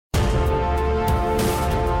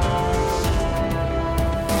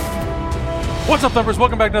What's up, Thumpers?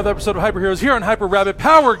 Welcome back to another episode of Hyper Heroes here on Hyper Rabbit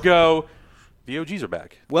Power Go. The OGs are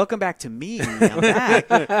back. Welcome back to me. I'm back.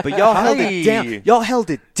 But y'all held it down. Y'all held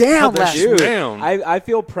it down last week. I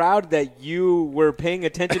feel proud that you were paying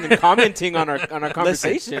attention and commenting on our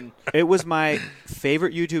conversation. Listen, it was my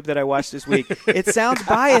favorite YouTube that I watched this week. It sounds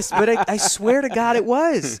biased, but I swear to God it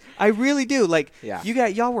was. I really do.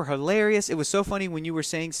 Y'all were hilarious. It was so funny when you were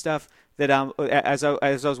saying stuff that as I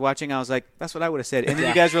was watching, I was like, that's what I would have said. And then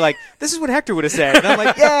you guys were like, this is what Hector would have said. And I'm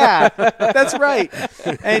like, yeah, that's right.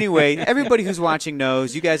 Anyway, everybody who's watching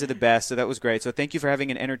knows you guys are the best, so that was great. So thank you for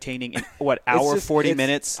having an entertaining, hour, 40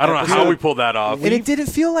 minutes. I don't know how we pulled that off. And it didn't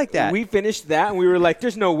feel like that. We finished that, and we were like,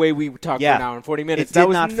 there's no way we talked for an hour and 40 minutes. It did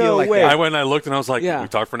not feel like that. I went and I looked, and I was like, we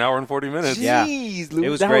talked for an hour and 40 minutes. Jeez, it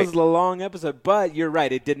was that great. was a long episode. But you're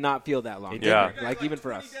right, it did not feel that long. Like, even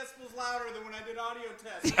for us. Louder than when I did audio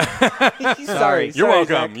tests. Sorry. You're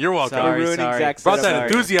welcome. Zach. You're welcome. Sorry. Zach's Brought that setup.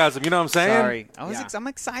 enthusiasm, you know what I'm saying? Sorry. I'm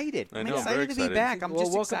excited. I I'm know, excited very to be excited. back. I'm just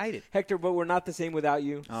welcome, excited. Hector, but we're not the same without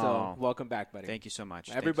you. Oh. So welcome back, buddy. Thank you so much.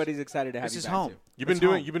 Everybody's excited to have This you is back home. too. You've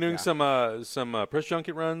been doing some press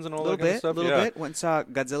junket runs and all that kind of stuff? A little bit. Went and saw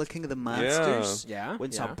Godzilla King of the Monsters. Yeah. Went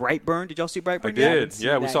and saw Brightburn. Did y'all see Brightburn? I did.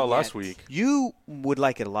 Yeah, we saw it last week. You would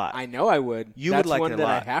like it a lot. I know I would. You That's would like one it a that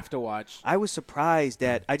lot. I have to watch. I was surprised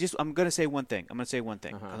that I'm going to say one thing. I'm going to say one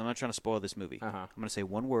thing. I'm not trying to spoil this movie. Uh-huh. I'm going to say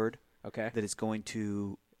one word Okay. that is going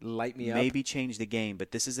to Light me up. maybe change the game.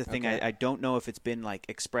 But this is the thing. Okay. I don't know if it's been like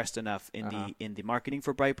expressed enough in the marketing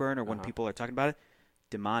for Brightburn or when people are talking about it.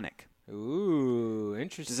 Demonic. Ooh, Do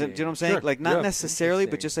interesting. you know what I'm saying? Sure. Like not Yeah. necessarily,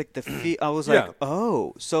 but just like the feel. I was Yeah. like,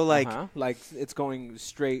 oh, so like. Like it's going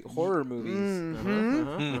straight horror movies.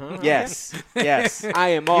 Yes, yes. I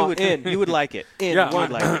am all in. You would like it. Yeah,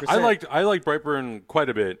 one like hundred I percent. liked Brightburn quite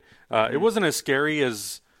a bit. It wasn't as scary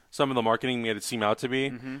as some of the marketing made it seem out to be,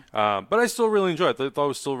 but I still really enjoyed it. I thought it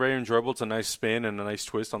was still very enjoyable. It's a nice spin and a nice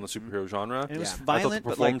twist on the superhero genre. And it was I thought violent, the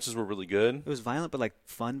but like performances were really good. it was violent, but like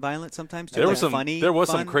fun violent sometimes too. There like was some funny. there was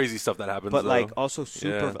fun, some crazy stuff that happens, but though. like also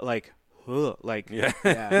super like yeah.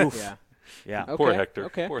 yeah. Okay, Poor Hector.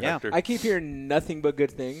 okay. Poor Yeah. Hector. I keep hearing nothing but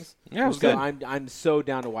good things. Yeah, it was so good. I'm so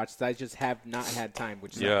down to watch this. I just have not had time,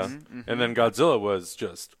 which sucks. Yeah, and then Godzilla was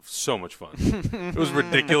just so much fun. It was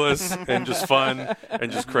ridiculous and just fun and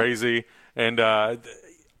just crazy. And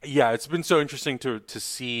it's been so interesting to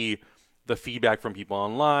see the feedback from people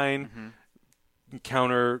online,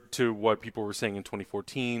 counter to what people were saying in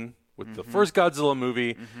 2014 with the first Godzilla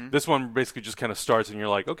movie. This one basically just kind of starts, and you're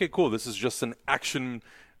like, okay, cool. This is just an action,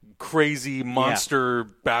 crazy monster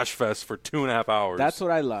bash fest for 2.5 hours. That's what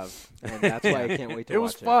I love, and that's why I can't wait to watch it. It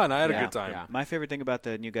was fun. I had a Yeah, good time. yeah. My favorite thing about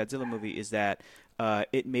the new Godzilla movie is that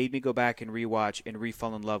it made me go back and rewatch and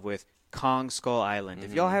re-fall in love with Kong Skull Island.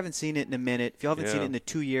 If y'all haven't seen it in a minute, if y'all haven't seen it in the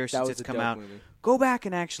 2 years That since was it's a come dope out, movie. go back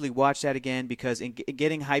and actually watch that again because in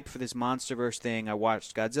getting hyped for this MonsterVerse thing, I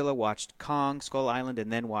watched Godzilla, watched Kong Skull Island,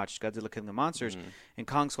 and then watched Godzilla King of the Monsters. And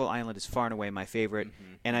Kong Skull Island is far and away my favorite.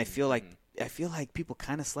 And I feel like people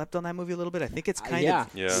kind of slept on that movie a little bit. I think it's kind of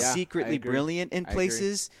Yeah. secretly I agree. brilliant in I agree.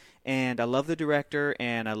 places. And I love the director,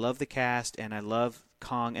 and I love the cast, and I love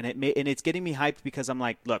Kong, and it's getting me hyped because I'm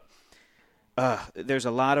like, look, there's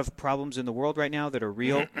a lot of problems in the world right now that are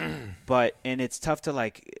real, and it's tough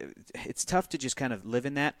to just kind of live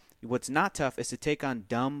in that. What's not tough is to take on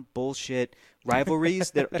dumb bullshit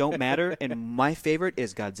rivalries that don't matter. And my favorite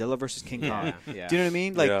is Godzilla versus King Kong. Yeah. Do you know what I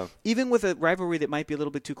mean? Like Yeah. even with a rivalry that might be a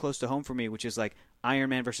little bit too close to home for me, which is like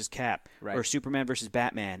Iron Man versus Cap Right. or Superman versus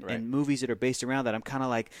Batman, Right. and movies that are based around that, I'm kind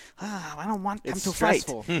of like, I don't want them It's to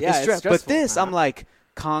stressful. fight. Yeah, it's But stressful. this, I'm like,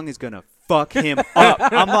 Kong is gonna fuck him up.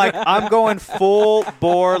 I'm going full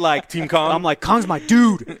bore like Team Kong? I'm like, Kong's my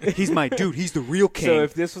dude. He's my dude. He's the real king. So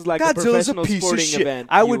if this was like a Godzilla's professional piece of sporting shit. event,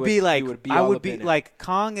 I you would be like, you would be I all would up be in it. like,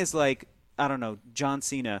 Kong is like, I don't know, John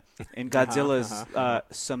Cena, and Godzilla's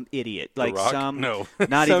some idiot, like Rock? some No.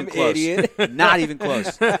 not Some even close, idiot. not even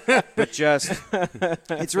close. But just,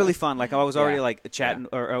 it's really fun. Like I was already Yeah. like chatting,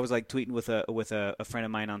 or I was like tweeting with a friend of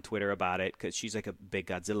mine on Twitter about it because she's like a big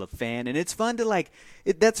Godzilla fan, and it's fun to like.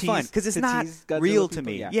 That's fun because it's to not tease Godzilla real to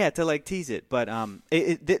people, me. yeah. To like tease it, but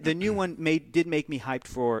the new one did make me hyped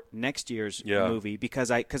for next year's movie because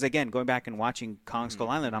again going back and watching Kong Skull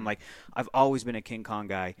Island, I'm like, I've always been a King Kong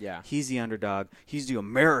guy. Yeah. He's the underdog. He's the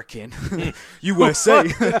American USA.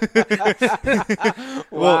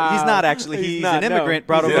 Well, he's not actually. He's not, an immigrant no.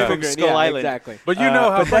 brought He's over an from immigrant, Skull yeah, Island. Exactly. But you know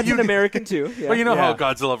how But that's an American too. Yeah. But you know Yeah. how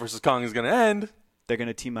Godzilla versus Kong is going to end. They're going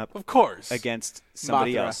to team up, Of course. against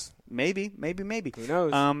somebody Mothra. else. Maybe. Who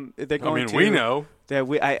knows? They're going we know.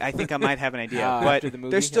 I think I might have an idea, but after the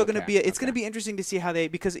movie? there's still going to Okay, be. It's going to be interesting to see how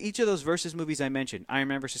because each of those versus movies I mentioned, Iron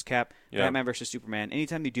Man versus Cap, Batman versus Superman.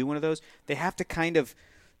 Anytime they do one of those, they have to kind of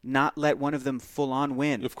not let one of them full on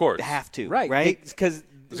win. Of course, they have to. Right? Because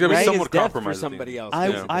it's going to be somewhat for compromised somebody else.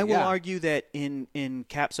 I will argue that in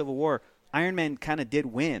Cap Civil War, Iron Man kind of did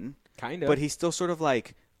win, but he's still sort of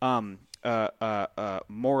like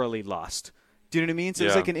morally lost. Do you know what I mean? So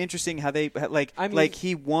it's like an interesting how they like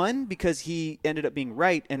he won because he ended up being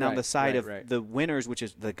right and on the side of the winners, which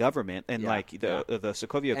is the government and like the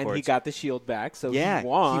Sokovia Accords. And he got the shield back, so he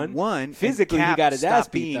won. Physically, he got his ass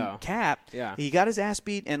beat. Though. Cap, he got his ass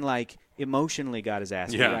beat and like emotionally got his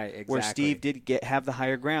ass beat. Right, exactly. Where Steve did have the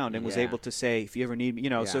higher ground and was able to say, if you ever need me,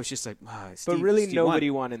 so it's just like, Steve, but really Steve nobody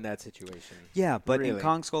won in that situation. Yeah, but in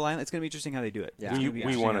Kong Skull Island, it's going to be interesting how they do it. Yeah.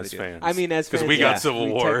 We won as fans. I mean, as fans, because we got Civil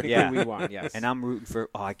War. We won, yes. And I'm rooting for.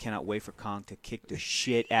 I cannot wait for Kong to kick the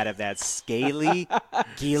shit out of that scaly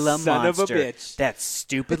Gila son monster. of a bitch. That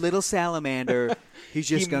stupid little salamander. He's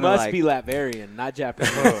just he gonna must be Latvian, not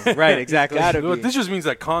Japanese. Right, exactly. Well, this just means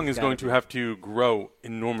that Kong is going to have to grow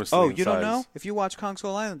enormously. Oh, in you don't size. know? If you watch Kong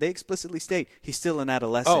Skull Island, they explicitly state he's still an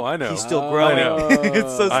adolescent. Oh, I know. He's still growing. I know.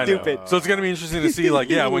 It's so I know. stupid. So it's going to be interesting to see, like,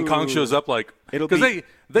 when Kong shows up, like, It'll because be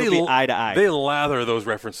eye to eye. They lather those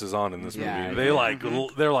references on in this movie. Yeah,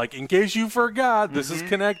 They're like, in case you forgot, this is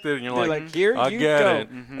connected, and you're like, here I you get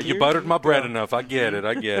go. it. You buttered my bread enough. I get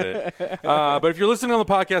it. But if you're listening on the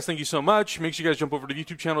podcast, thank you so much. Make sure you guys jump over to the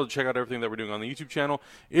YouTube channel to check out everything that we're doing on the YouTube channel.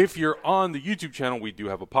 If you're on the YouTube channel, we do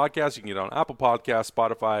have a podcast. You can get it on Apple Podcasts,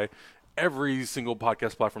 Spotify, every single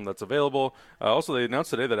podcast platform that's available. Also, they announced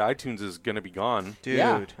today that iTunes is going to be gone. Dude.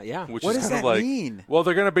 Yeah. Which What is does kind of that like, mean? Well,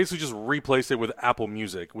 they're going to basically just replace it with Apple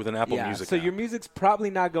Music, with an Apple Music So app. your music's probably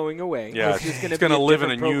not going away. Yeah, it's just it's going to live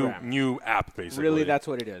in a program. new app, basically. Really, that's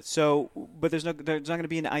what it is. So, but there's not going to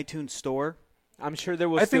be an iTunes store. I'm sure there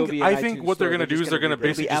will still be an I iTunes think what they're store. going to do is they're going to It'll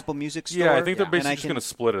basically be Apple Music store. Yeah, I think they're and basically I just can- going to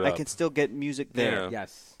split it up. I can still get music there. Yeah.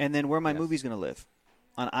 Yes. And then where are my movies going to live?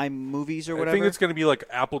 On iMovies or whatever? I think it's going to be like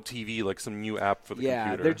Apple TV, like some new app for the Yeah,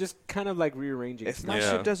 computer. they're just kind of like rearranging If stuff. my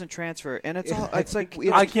Yeah. shit doesn't transfer, and it's all, it's like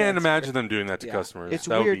I can't imagine them doing that to customers. It's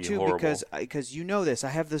that would weird be too horrible. because you know this. I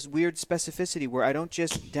have this weird specificity where I don't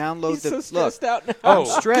just download He's the so stressed out now. Oh,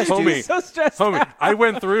 stressed, dude. homie, He's so stressed homie, out. I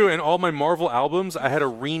went through and all my Marvel albums, I had to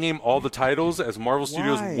rename all the titles as Marvel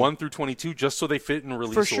Studios Why? 1 through 22 just so they fit in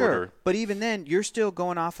release for sure. order. But even then, you're still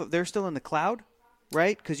going off of. They're still in the cloud,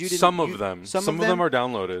 right? Because you didn't. Some of them are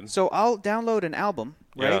downloaded. So I'll download an album,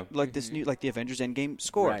 right? Yeah. Like this new, like the Avengers Endgame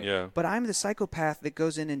score. Right. Yeah. But I'm the psychopath that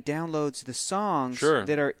goes in and downloads the songs Sure.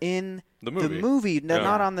 that are in The movie. no, Yeah.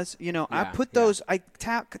 not on this. I Yeah, put those. I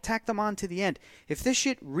tack them on to the end. If this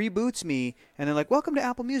shit reboots me and they're like, "Welcome to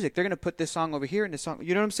Apple Music," they're gonna put this song over here and this song.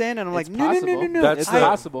 You know what I'm saying? And I'm It's like, no. That's It's the,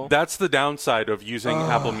 possible. That's the downside of using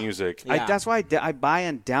Apple Music. Yeah. That's why I buy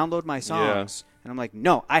and download my songs. And I'm like,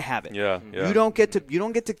 no, I have it. Yeah, yeah. You don't get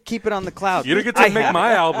to keep it on the cloud. You don't get to I make have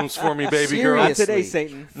my it. albums for me, baby girl. Not today, Seriously.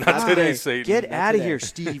 Satan. Not today, Satan. Get Not out of today. here,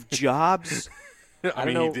 Steve Jobs. I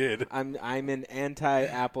mean, don't know. he did. I'm an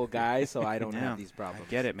anti-Apple guy, so I don't Yeah. have these problems.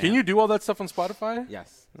 Get it, man. Can you do all that stuff on Spotify?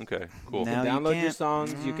 Yes. Okay, cool. No. You you can download your can't.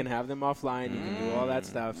 songs. You can have them offline. You can do all that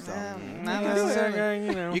stuff. So Not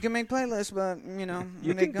necessarily. You can make playlists, but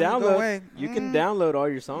you they can gonna go away. download. You can download all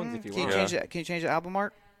your songs if you Can you want. change it? Can you change the album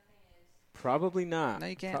art? Probably not. No,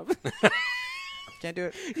 you can't. Probably- Can't do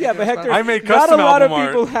it. Yeah, but Hector, I make not a custom lot of album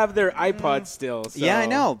people art. have their iPods still. So. Yeah, I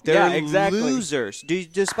know. They're yeah, exactly. losers. Does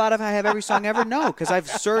Spotify have every song ever? No, because I've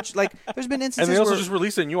searched. Like, there's been instances And they also where just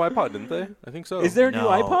released a new iPod, didn't they? I think so. Is there a No. new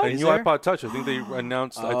iPod? a Is new there? iPod Touch? I think they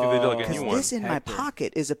announced. I think they did like a because new one. this in my Hector.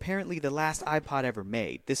 pocket is apparently the last iPod ever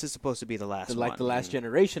made. This is supposed to be the last Like one. the last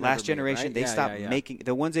generation. Last ever made, generation, right? they Yeah, stopped yeah, yeah. making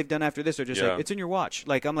the ones they've done after this are just Yeah. like it's in your watch.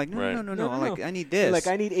 Like I'm like no Right. no no no. No, I'm no, like no. I need this. Like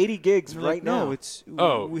I need 80 gigs They're right like, now. No, it's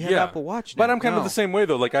Oh, we have yeah. Apple Watch. But now. I'm kind of No. the same way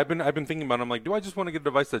though. Like I've been thinking about it. I'm like, do I just want to get a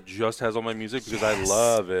device that just has all my music because I Yes.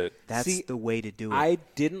 love it? That's See, the way to do it. I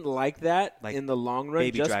didn't like that Like in the long run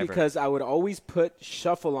Baby just Driver. because I would always put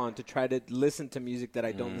shuffle on to try to listen to music that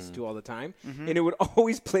I don't listen to all the time. And it would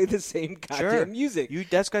always play the same goddamn music.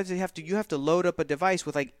 That's guys. You have to load up a device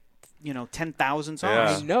with like 10,000 songs.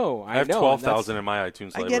 Yeah. I know. I have know, 12,000 in my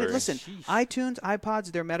iTunes I library. get it. Listen, Sheesh. iTunes,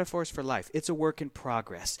 iPods, they're metaphors for life. It's a work in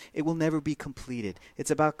progress. It will never be completed. It's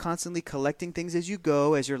about constantly collecting things as you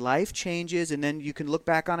go, as your life changes, and then you can look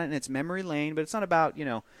back on it and it's memory lane. But it's not about,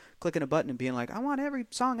 clicking a button and being like, I want every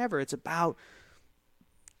song ever. It's about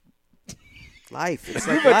life. It's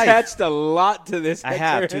like You've life. attached a lot to this. I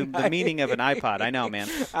have to the meaning of an iPod. I know, man.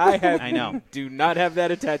 I know. Do not have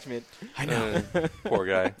that attachment. I know. Poor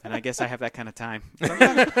guy. And I guess I have that kind of time.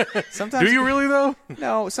 Sometimes Do you really though?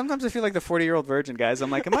 No. Sometimes I feel like the 40-year-old virgin, guys. I'm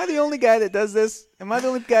like, am I the only guy that does this? Am I the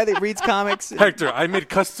only guy that reads comics? Hector, I made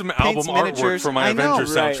custom album artwork miniatures. for my I know,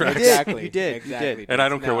 Avengers right. soundtracks. Exactly. You did. Exactly. And I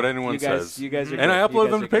don't care what anyone you guys, says. You guys are and good. I upload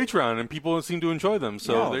You them to guys are Patreon, and people seem to enjoy them.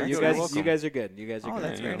 So No, there that's you good. go. You You're guys, welcome. you guys are good. You guys are Oh, good.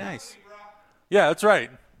 that's very nice. Yeah, that's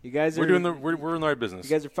right. You guys are We're in the right business.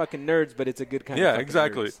 You guys are fucking nerds, but it's a good kind of Yeah, fucking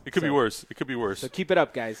exactly. nerds. It could be So- worse. It could be worse. So keep it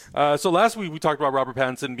up, guys. So last week we talked about Robert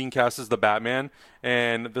Pattinson being cast as the Batman,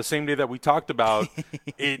 and the same day that we talked about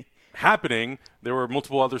it happening, there were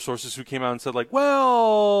multiple other sources who came out and said, like,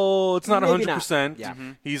 well, it's not Maybe 100%. not. Yeah.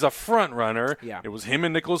 He's a front runner. Yeah. It was him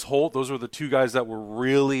and Nicholas Hoult. Those were the two guys that were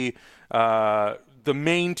really the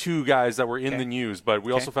main two guys that were in the news. But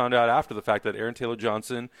we also found out after the fact that Aaron Taylor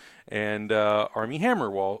Johnson and Armie Hammer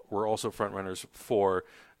were also front runners for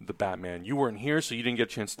the Batman. You weren't here, so you didn't get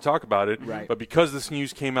a chance to talk about it. Right. But because this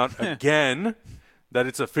news came out again, that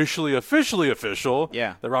it's official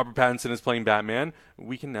that Robert Pattinson is playing Batman,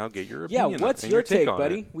 we can now get your Yeah, opinion. what's and your take, on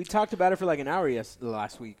buddy? it. We talked about it for like an hour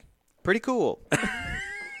last week. Pretty cool.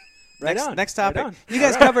 Right next, on. next topic. Right on. You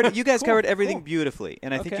guys All right. covered. You guys Cool, covered everything cool. beautifully,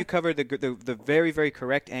 and I think Okay. you covered the very, very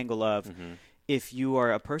correct angle of if you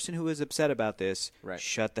are a person who is upset about this, Right.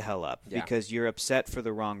 shut the hell up Yeah. because you're upset for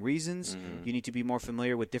the wrong reasons. You need to be more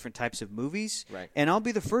familiar with different types of movies. Right. And I'll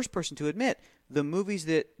be the first person to admit the movies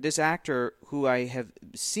that this actor who I have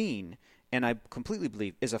seen. And I completely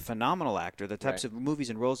believe is a phenomenal actor. The types Right. of movies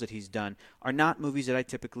and roles that he's done are not movies that I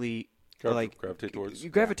typically Gravitate towards.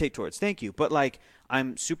 You gravitate towards. Thank you. But like,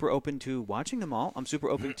 I'm super open to watching them all. I'm super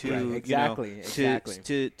open to Right, exactly, you know,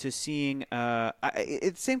 exactly. to seeing.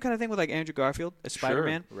 It's the same kind of thing with like Andrew Garfield as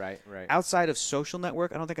Spider-Man. Right. Outside of Social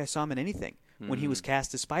Network, I don't think I saw him in anything when he was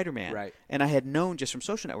cast as Spider-Man. Right. And I had known just from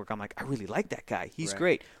Social Network, I'm like, I really like that guy. He's Right.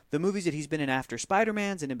 great. The movies that he's been in after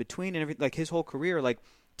Spider-Man's and in between and everything, like his whole career, like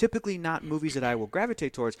typically not movies that I will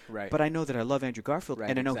gravitate towards. Right. But I know that I love Andrew Garfield, Right,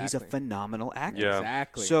 and I know he's a exactly. phenomenal actor. Yeah.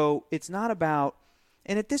 Exactly. So it's not about.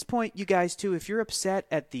 And at this point, you guys, too, if you're upset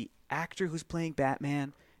at the actor who's playing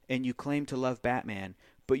Batman and you claim to love Batman,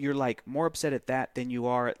 but you're, like, more upset at that than you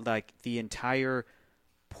are at, like, the entire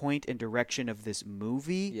point and direction of this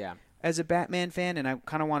movie Yeah. as a Batman fan, and I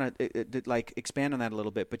kind of want to, like, expand on that a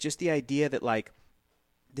little bit, but just the idea that, like,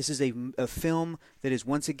 this is a film that is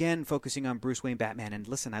once again focusing on Bruce Wayne Batman. And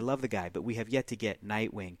listen, I love the guy, but we have yet to get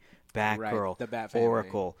Nightwing, Batgirl, the Bat family.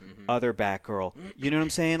 Oracle, other Batgirl. You know what I'm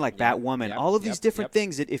saying? Like Batwoman. Yep, all of these different yep.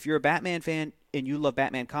 things that if you're a Batman fan and you love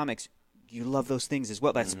Batman comics, you love those things as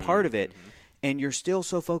well. That's part of it. And you're still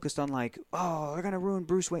so focused on like, oh, they're going to ruin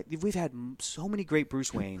Bruce Wayne. We've had so many great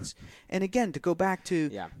Bruce Waynes. And again, to go back to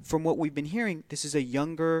from what we've been hearing, this is a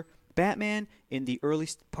younger Batman in the early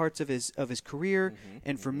parts of his career.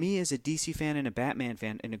 And for me as a DC fan and a Batman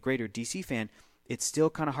fan and a greater DC fan, it's still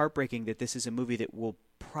kind of heartbreaking that this is a movie that will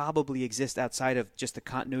probably exist outside of just the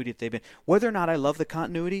continuity that they've been. Whether or not I love the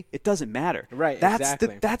continuity, it doesn't matter. Right, That's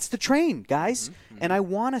exactly. that's the train, guys. And I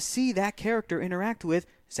want to see that character interact with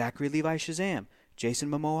Zachary Levi Shazam, Jason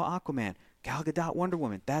Momoa Aquaman, Gal Gadot Wonder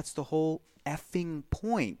Woman. That's the whole effing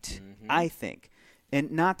point, I think.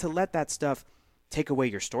 And not to let that stuff take away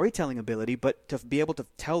your storytelling ability, but to be able to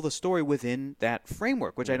tell the story within that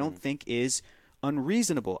framework, which I don't think is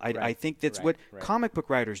unreasonable. I think that's what comic book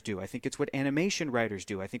writers do. I think it's what animation writers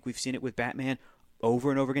do. I think we've seen it with Batman over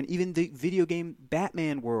and over again. Even the video game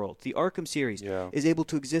Batman world, the Arkham series, is able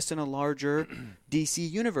to exist in a larger DC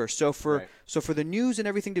universe. So for the news and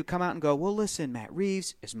everything to come out and go, well, listen, Matt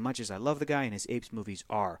Reeves, as much as I love the guy and his Apes movies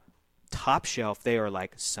are top shelf, they are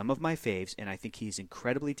like some of my faves, and I think he's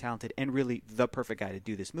incredibly talented and really the perfect guy to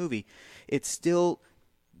do this movie. It's still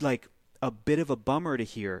like a bit of a bummer to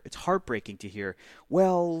hear. It's heartbreaking to hear.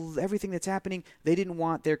 Well, everything that's happening, they didn't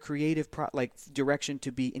want their creative direction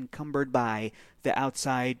to be encumbered by the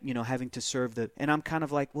outside, having to serve the. And I'm kind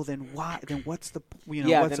of like, well, then why? Then what's the?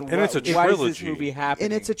 What's and it's a why is trilogy. this movie happening?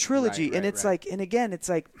 And it's a trilogy, Right, and it's like, and again, it's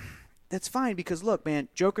like, that's fine because look, man,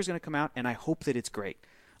 Joker's going to come out, and I hope that it's great.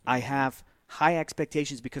 I have high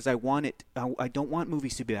expectations because I want it. I don't want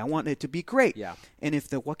movies to be. I want it to be great. Yeah. And if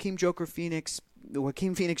the Joaquin Phoenix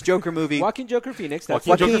Joker movie, Joaquin Joker Phoenix. That's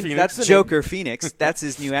Joaquin the Joker name. Phoenix. That's the Joker Phoenix, that's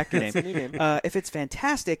his new actor name. That's the new name. If it's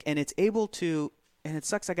fantastic and it's able to and it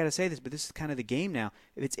sucks I got to say this, but this is kind of the game now.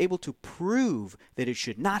 If it's able to prove that it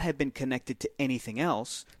should not have been connected to anything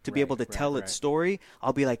else to be able to tell its story,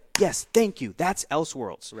 I'll be like, yes, thank you. That's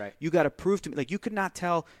Elseworlds. Right. You got to prove to me. Like, you could not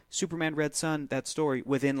tell Superman Red Sun, that story,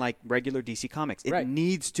 within, like, regular DC Comics. It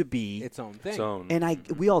needs to be its own thing.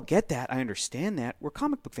 And we all get that. I understand that. We're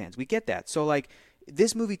comic book fans. We get that. So, like,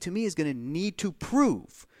 this movie, to me, is going to need to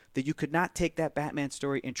prove that you could not take that Batman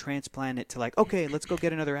story and transplant it to, like, okay, let's go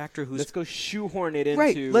get another actor who's... Let's go shoehorn it into...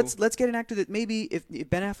 Right. Let's get an actor that maybe, if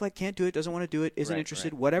Ben Affleck can't do it, doesn't want to do it, isn't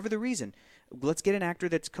interested, whatever the reason, let's get an actor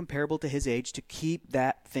that's comparable to his age to keep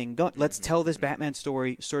that thing going. Let's tell this Batman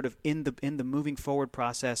story sort of in the moving forward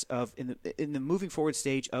process of... in the moving forward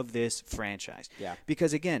stage of this franchise. Yeah.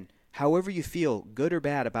 Because, again, however you feel, good or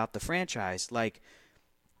bad, about the franchise, like...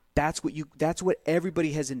 That's what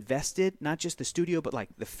everybody has invested, not just the studio, but like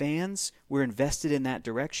the fans were invested in that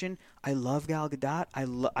direction. I love Gal Gadot. I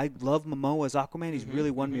love Momoa as Aquaman. He's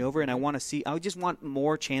really won me over, and I just want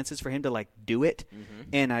more chances for him to like do it.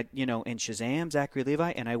 And and Shazam, Zachary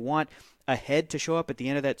Levi, and I want a head to show up at the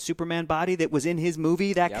end of that Superman body that was in his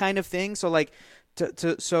movie, that kind of thing. So like,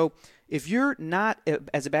 so if you're not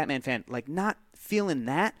as a Batman fan, like not feeling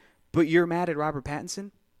that, but you're mad at Robert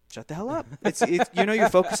Pattinson, shut the hell up. It's you're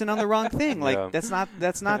focusing on the wrong thing. Like that's not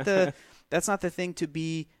the thing to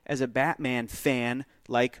be as a Batman fan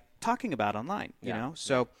like talking about online, you know?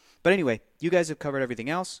 So but anyway, you guys have covered everything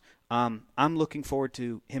else. I'm looking forward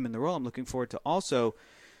to him in the role. I'm looking forward to also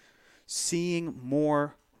seeing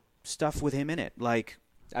more stuff with him in it. Like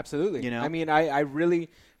absolutely. You know? I mean, I really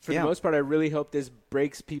for the most part I really hope this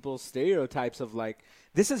breaks people's stereotypes of like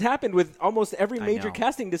this has happened with almost every major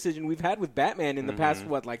casting decision we've had with Batman in the past,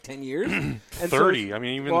 10 years? And 30. So, I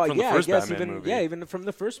mean, even from the first Batman movie. Yeah, even from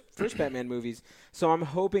the first Batman movies. So I'm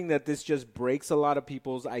hoping that this just breaks a lot of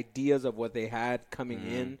people's ideas of what they had coming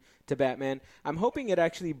in to Batman. I'm hoping it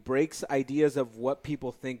actually breaks ideas of what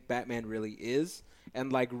people think Batman really is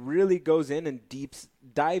and, like, really goes in and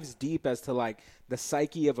dives deep as to, like, the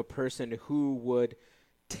psyche of a person who would –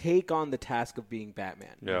 take on the task of being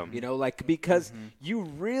Batman. Yeah. You know, like, because you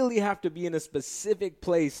really have to be in a specific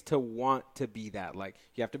place to want to be that. Like,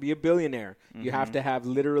 you have to be a billionaire. You have to have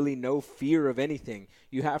literally no fear of anything.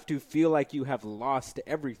 You have to feel like you have lost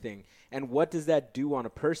everything. And what does that do on a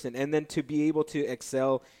person? And then to be able to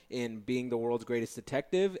excel in being the world's greatest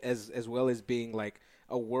detective as well as being, like,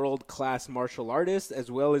 a world-class martial artist as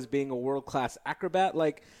well as being a world-class acrobat,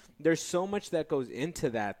 like, there's so much that goes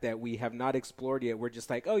into that we have not explored yet. We're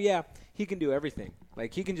just like, oh, yeah, he can do everything.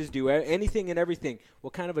 Like, he can just do anything and everything.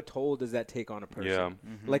 What kind of a toll does that take on a person? Yeah.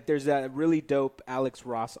 Like, there's that really dope Alex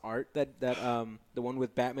Ross art, that the one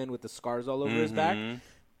with Batman with the scars all over his back.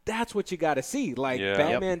 That's what you got to see. Like,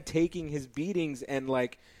 Batman taking his beatings and,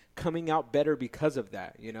 like, coming out better because of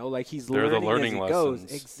that. You know, like, he's learning as he goes.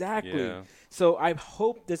 Exactly. Yeah. So I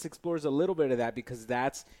hope this explores a little bit of that because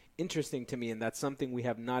that's interesting to me, and that's something we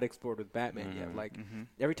have not explored with Batman yet. Like,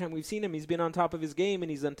 every time we've seen him, he's been on top of his game,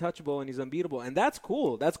 and he's untouchable, and he's unbeatable, and that's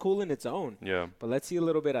cool. That's cool in its own. Yeah. But let's see a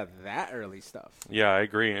little bit of that early stuff. Yeah, I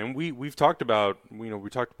agree. And we've talked about, we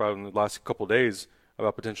talked about in the last couple of days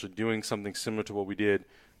about potentially doing something similar to what we did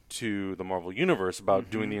to the Marvel Universe,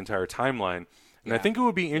 about doing the entire timeline. And I think it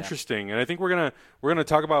would be interesting, and I think we're gonna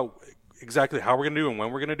talk about exactly how we're going to do it and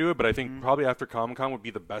when we're going to do it, but I think probably after Comic-Con would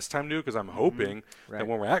be the best time to do it because I'm hoping that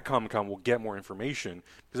when we're at Comic-Con we'll get more information.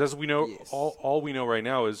 Because as we know, all we know right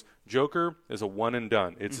now is Joker is a one and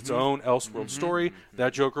done. It's its own Elseworld story.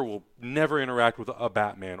 That Joker will never interact with a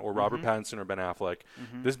Batman or Robert Pattinson or Ben Affleck.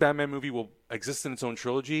 This Batman movie will exist in its own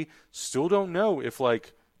trilogy. Still don't know if,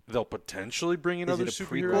 like, they'll potentially bring in other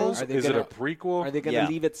superheroes. Is it a prequel? Are they going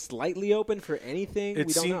to leave it slightly open for anything?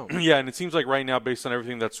 We don't know. Yeah, and it seems like right now, based on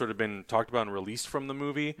everything that's sort of been talked about and released from the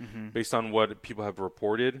movie, based on what people have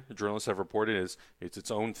reported, journalists have reported, is it's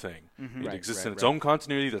its own thing. It exists in its own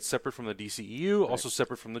continuity that's separate from the DCEU, also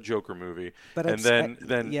separate from the Joker movie. But then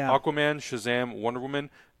Aquaman, Shazam, Wonder Woman,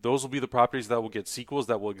 those will be the properties that will get sequels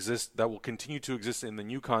that will exist, that will continue to exist in the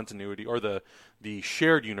new continuity or the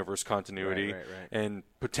shared universe continuity, and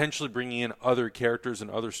potentially bringing in other characters and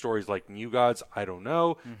other stories like New Gods. I don't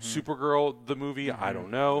know. Supergirl, the movie. I don't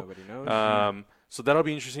know. Nobody knows. So that'll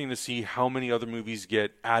be interesting to see how many other movies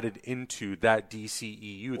get added into that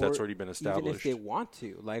DCEU that's already been established. Even if they want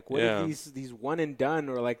to. Like, what if these one and done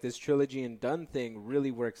or like this trilogy and done thing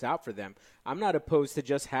really works out for them? I'm not opposed to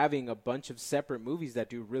just having a bunch of separate movies that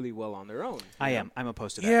do really well on their own. I'm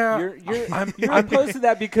opposed to that. Yeah. You're opposed to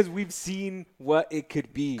that because we've seen what it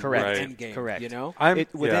could be. Correct. With Endgame, Correct. You know?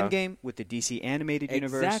 With Endgame, with the DC animated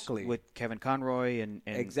universe, with Kevin Conroy and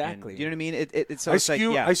exactly. And, you know what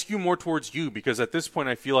I mean? I skew more towards you because at this point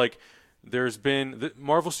I feel like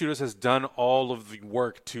Marvel Studios has done all of the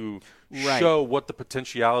work to Right. show what the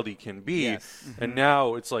potentiality can be. Yes. And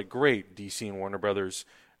now it's like, great, DC and Warner Brothers,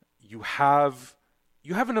 you have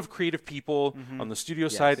enough creative people on the studio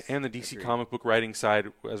side and the DC comic book writing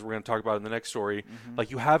side, as we're going to talk about in the next story.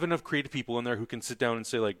 Like, you have enough creative people in there who can sit down and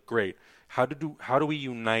say, like, great, how do we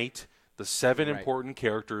unite the 7 important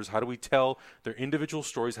characters? How do we tell their individual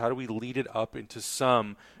stories? How do we lead it up into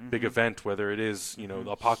some big event, whether it is, the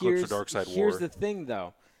Apocalypse or Darkseid War? Here's the thing,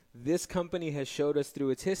 though. This company has showed us through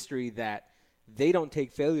its history that they don't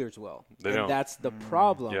take failures well. They don't. That's the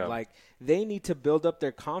problem. Yeah. Like, they need to build up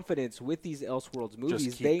their confidence with these Elseworlds movies.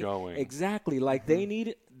 Just keep going. Exactly. Like,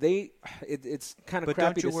 it's kind of But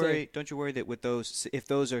crappy don't you to worry? say. Don't you worry that with those, if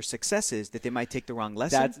those are successes, that they might take the wrong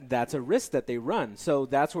lesson? That's a risk that they run. So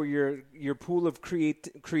that's where your pool of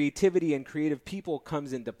creativity and creative people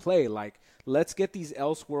comes into play. Like, let's get these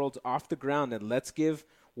Elseworlds off the ground and let's give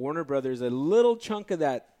Warner Brothers a little chunk of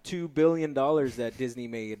that $2 billion that Disney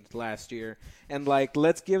made last year, and like,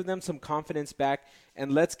 let's give them some confidence back,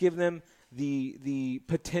 and let's give them the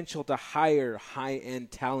potential to hire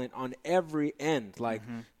high-end talent on every end, like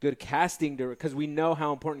good casting, because we know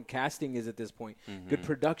how important casting is at this point. Good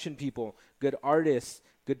production people, good artists,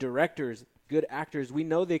 good directors, good actors. We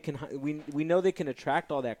know they can. We know they can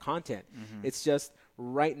attract all that content. It's just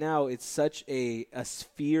right now it's such a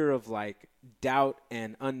sphere of like doubt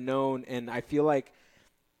and unknown, and I feel like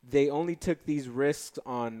they only took these risks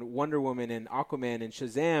on Wonder Woman and Aquaman and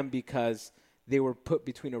Shazam because they were put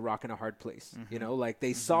between a rock and a hard place. You know, like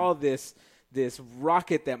they saw this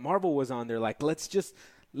rocket that Marvel was on. They're like, let's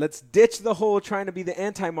ditch the whole trying to be the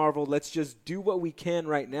anti-Marvel. Let's just do what we can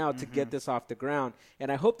right now to get this off the ground.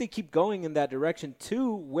 And I hope they keep going in that direction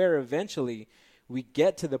to where eventually we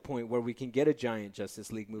get to the point where we can get a giant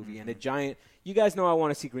Justice League movie and a giant. You guys know I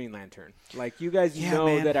want to see Green Lantern. Like, you guys know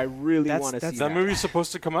man. that I really want to see That movie's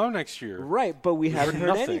supposed to come out next year. Right, but we haven't heard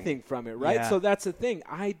nothing. anything from it, right? Yeah. So that's the thing.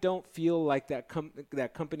 I don't feel like that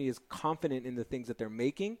company is confident in the things that they're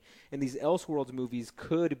making, and these Elseworlds movies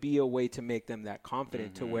could be a way to make them that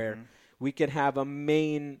confident to where we could have a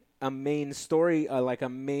main story, like a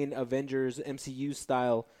main Avengers MCU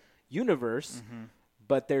style universe,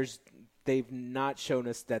 but they've not shown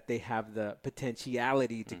us that they have the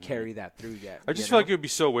potentiality to carry that through yet. I just feel like it would be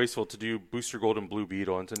so wasteful to do Booster Gold and Blue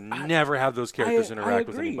Beetle and to never have those characters interact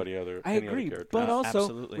with anybody other. I agree, other but also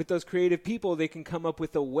Absolutely. with those creative people, they can come up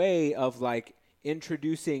with a way of like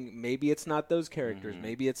introducing. Maybe it's not those characters.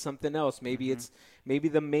 Maybe it's something else. Maybe maybe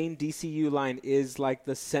the main DCU line is like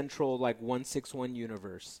the central like 161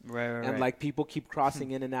 universe, Right. and like people keep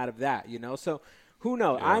crossing in and out of that. You know, so. Who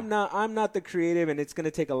knows? Yeah. I'm not the creative, and it's going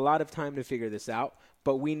to take a lot of time to figure this out.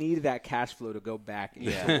 But we need that cash flow to go back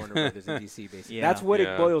into Warner Brothers and DC. Basically, that's what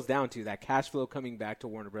it boils down to. That cash flow coming back to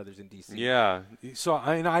Warner Brothers and DC. Yeah. So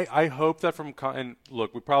I hope that and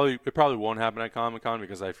look, it probably won't happen at Comic-Con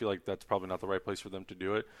because I feel like that's probably not the right place for them to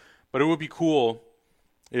do it. But it would be cool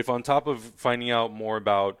if, on top of finding out more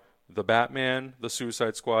about the Batman, the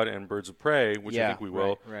Suicide Squad, and Birds of Prey, which I think we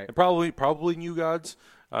will, right. and probably New Gods.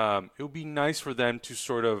 It would be nice for them to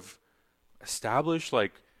sort of establish,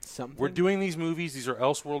 like, something. We're doing these movies. These are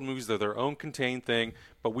Elseworld movies. They're their own contained thing,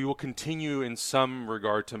 but we will continue in some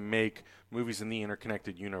regard to make movies in the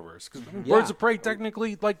interconnected universe. Because Birds of Prey,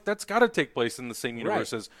 technically, like, that's got to take place in the same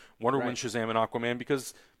universe as Wonder Woman, Shazam, and Aquaman,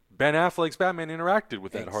 because Ben Affleck's Batman interacted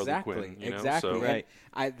with that Harley Quinn. Exactly. So, right.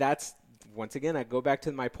 That's once again, I go back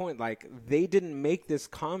to my point. Like, they didn't make this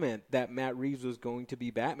comment that Matt Reeves was going to be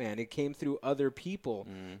Batman. It came through other people.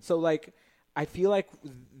 So, like, I feel like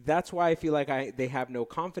that's why I feel like they have no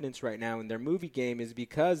confidence right now in their movie game, is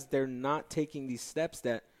because they're not taking these steps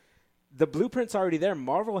that the blueprint's already there.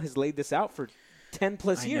 Marvel has laid this out for 10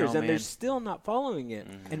 plus years, and they're still not following it.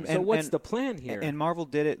 So what's the plan here? And Marvel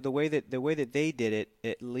did it the way that they did it,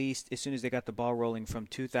 at least as soon as they got the ball rolling from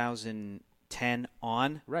 2010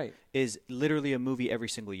 on, is literally a movie every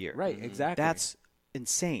single year. Right, exactly. That's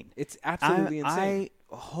insane. It's absolutely insane. I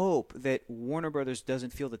hope that Warner Brothers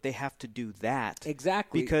doesn't feel that they have to do that.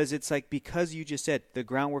 Exactly. Because it's like, because you just said the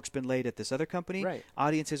groundwork's been laid at this other company,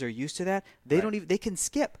 audiences are used to that. They don't even, they can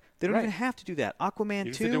skip. They don't even have to do that.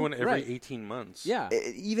 Aquaman 2. They do one every 18 months. Yeah.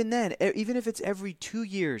 Even then, even if it's every 2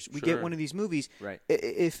 years, we get one of these movies. Right.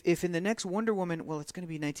 If in the next Wonder Woman, well, it's going to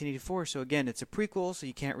be 1984, so again, it's a prequel, so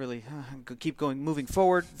you can't really keep moving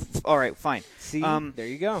forward. All right, fine. See, there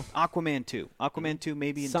you go. Aquaman 2. Aquaman 2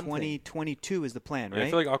 maybe in 2022 is the plan, right? I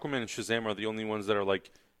feel like Aquaman and Shazam are the only ones that are like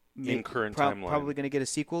in current timeline. Probably going to get a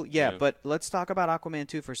sequel. Yeah, but let's talk about Aquaman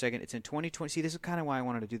 2 for a second. It's in 2020. See, this is kind of why I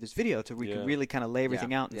wanted to do this video, to really kind of lay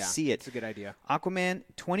everything out and see it. It's a good idea. Aquaman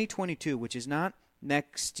 2022, which is not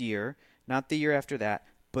next year. not the year after that,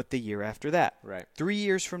 but the year after that. Right. 3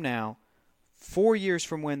 years from now, 4 years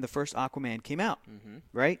from when the first Aquaman came out,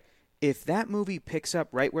 right? If that movie picks up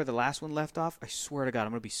right where the last one left off, I swear to God, I'm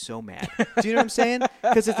going to be so mad. Do you know what I'm saying?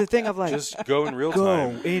 Because it's the thing of like, just go in real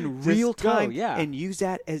time. Go in real time yeah. and use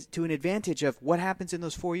that as to an advantage of what happens in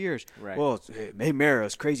those 4 years. Right. Well, hey, Mara,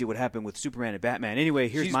 it's crazy what happened with Superman and Batman. Anyway,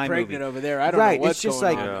 here's She's my pregnant movie. over there. I don't know what's it's just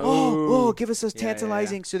going like, on. oh, give us those Yeah, yeah, yeah.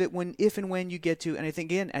 tantalizing so that if and when you get to, and I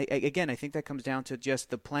think, I think that comes down to just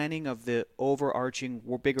the planning of the overarching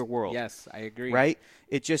bigger world. Yes, I agree. Right?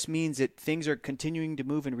 It just means that things are continuing to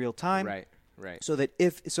move in real time. Right. Right. So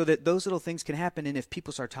that those little things can happen, and if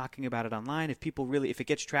people start talking about it online, if it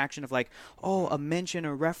gets traction of like, oh, a mention,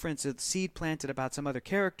 a reference, a seed planted about some other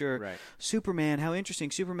character, Right. Superman, how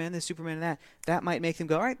interesting, Superman this, Superman that, that might make them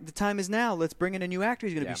go, all right, the time is now, let's bring in a new actor,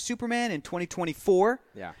 he's going to be Superman in 2024,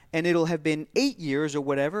 and it'll have been 8 years or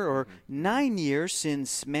whatever, or 9 years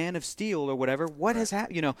since Man of Steel or whatever, what has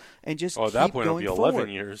happened, and just keep at that point going it'll be forward. 11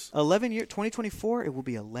 years. 11 years, 2024, it will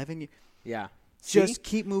be 11 years. Yeah. Just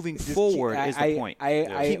keep moving forward is the point.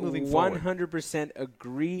 I keep moving forward. 100%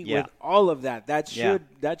 agree Yeah. with all of that. That Yeah.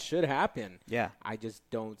 should happen. Yeah. I just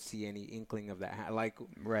don't see any inkling of that.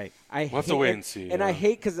 Right. I We'll have to wait and see. And I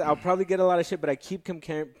hate because I'll probably get a lot of shit, but I keep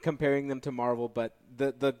comparing them to Marvel. But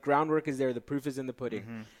the groundwork is there. The proof is in the pudding.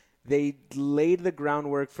 Mm-hmm. They laid the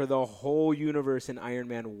groundwork for the whole universe in Iron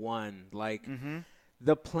Man 1.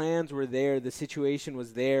 The plans were there. The situation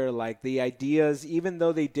was there. Like, the ideas, even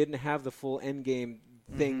though they didn't have the full endgame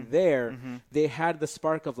thing there, they had the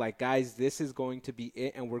spark of, like, guys, this is going to be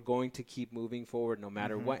it, and we're going to keep moving forward no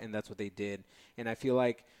matter what, and that's what they did. And I feel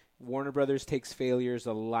like Warner Brothers takes failures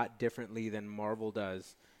a lot differently than Marvel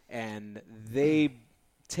does, and they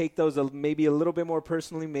take those maybe a little bit more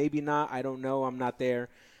personally, maybe not. I don't know. I'm not there.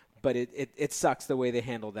 But it sucks the way they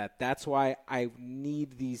handle that. That's why I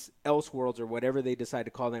need these Elseworlds or whatever they decide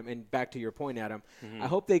to call them. And back to your point, Adam, I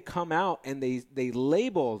hope they come out and they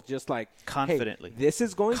label just like confidently. Hey, this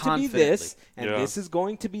is going to be this, and Yeah. this is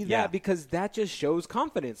going to be that, Yeah. because that just shows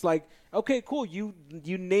confidence. Like, okay, cool, you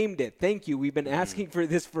named it. Thank you. We've been asking for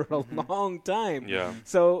this for a long time. Yeah.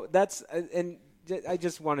 So that's and. I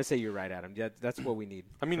just want to say you're right, Adam. That's what we need.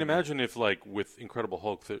 I mean, imagine if, like, with Incredible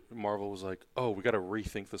Hulk, that Marvel was like, "Oh, we got to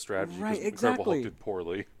rethink the strategy Right, because Incredible exactly. Hulk did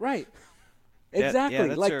poorly." Right. Yeah, Exactly.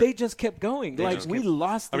 that's Like, our- they just kept going. They Like, just we kept-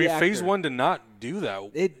 lost the I mean, actor. Phase 1 did not do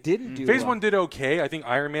that. It didn't do Phase well. 1 did okay. I think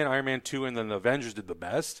Iron Man 2, and then the Avengers did the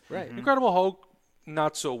best. Right. Incredible Hulk,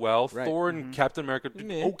 not so well. Right. Thor and Captain America did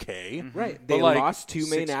Meh. okay. Right. But, They like, lost two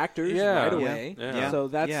main actors yeah. right Yeah. away. Yeah. So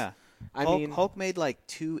that's, yeah. I Hulk, mean, Hulk made like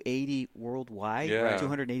 280 worldwide, Yeah.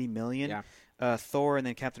 280 million. Yeah. Thor and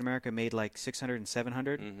then Captain America made like 600 and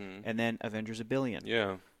 700, and then Avengers $1 billion.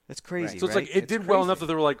 Yeah. That's crazy. So it's right? like it It's did well crazy. enough that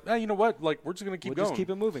they were like, you know what? Like, we're just gonna keep we'll going. just keep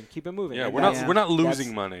it moving. Keep it moving. Yeah, And we're that's- not losing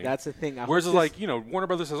that's- money. That's the thing. I Whereas hope it's this- like, Warner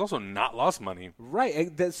Brothers has also not lost money.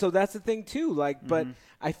 Right. So that's the thing too. Like, but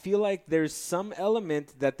I feel like there's some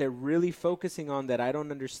element that they're really focusing on that I don't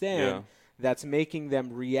understand. Yeah. That's making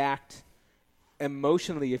them react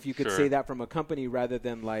emotionally, if you could Sure. say that, from a company, rather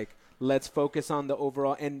than like, let's focus on the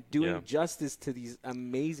overall and doing Yeah. justice to these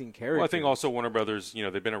amazing characters. Well, I think also Warner Brothers,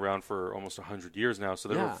 they've been around for almost 100 years now, so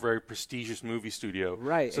they're Yeah. a very prestigious movie studio.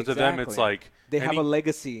 Right. So to them, it's exactly. like they have a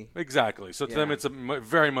legacy. Exactly. So to them, Yeah. it's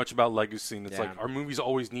very much about legacy, and it's Yeah. like our movies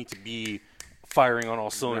always need to be firing on all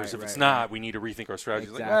cylinders. Right, If it's right, not, we need to rethink our strategy.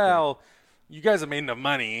 It's Exactly. like, well, you guys have made enough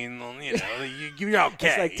money, and you're okay. It's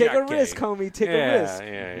like, You're take a okay. risk, homie. Take a risk.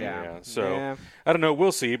 Yeah. So Yeah. I don't know.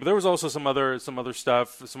 We'll see. But there was also some other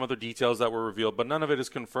stuff, some other details that were revealed, but none of it is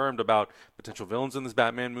confirmed about potential villains in this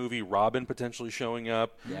Batman movie. Robin potentially showing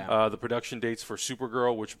up. Yeah. The production dates for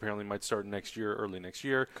Supergirl, which apparently might start next year, early next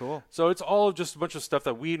year. Cool. So it's all just a bunch of stuff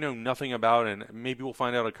that we know nothing about, and maybe we'll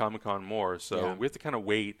find out at Comic-Con more. So Yeah. we have to kind of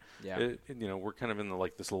wait. Yeah. We're kind of in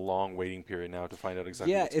this long waiting period now to find out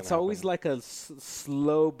exactly. Yeah, what's it's gonna always happen. like a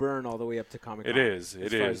slow burn all the way up to Comic-Con. It is.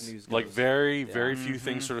 as It far as is. news Like goes. very few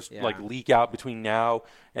things sort of Yeah. like leak out between now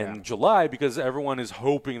and Yeah. July, because everyone is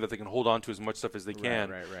hoping that they can hold on to as much stuff as they can.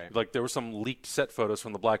 right. Like there were some leaked set photos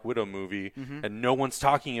from the Black Widow movie, and no one's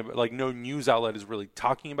talking about. Like no news outlet is really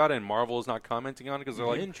talking about it, and Marvel is not commenting on it because they're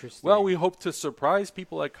like, Interesting. "Well, we hope to surprise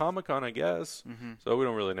people at Comic-Con, I guess." So we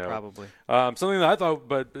don't really know. Probably. Something that I thought,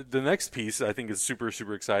 but the next piece I think is super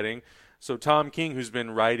exciting. So Tom King, who's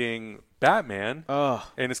been writing Batman,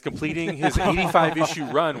 and is completing his 85-issue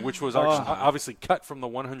run, which was obviously cut from the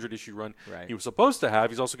 100-issue run Right. he was supposed to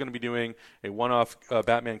have. He's also going to be doing a one-off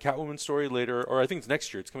Batman Catwoman story later, or I think it's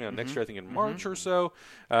next year. It's coming out next year, I think in March or so.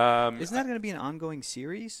 Isn't that going to be an ongoing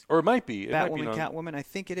series? Or it might be. It might be Batwoman, on Catwoman? I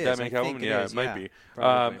think it is. Batman I think Catwoman, yeah, is, it might be.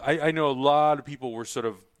 Probably. I know a lot of people were sort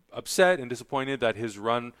of upset and disappointed that his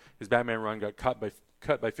Batman run got cut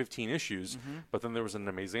by 15 issues. But then there was an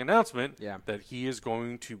amazing announcement that he is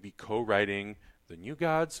going to be co-writing The New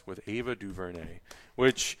Gods with Ava DuVernay,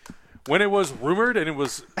 which when it was rumored and it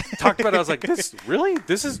was talked about, I was like, this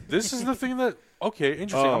is the thing that, okay,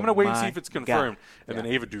 interesting. I'm going to wait and see if it's confirmed. And then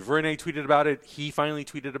Ava DuVernay tweeted about it. He finally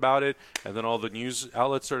tweeted about it. And then all the news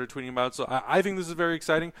outlets started tweeting about it. So I think this is very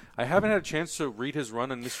exciting. I haven't had a chance to read his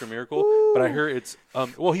run on Mr. Miracle, but I hear it's,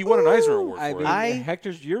 he won an Eisner Award for it. Hector,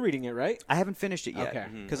 you're reading it, right? I haven't finished it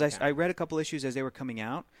yet. Because I read a couple issues as they were coming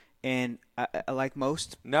out. And I like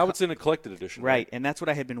most. Now it's in a collected edition. Right. And that's what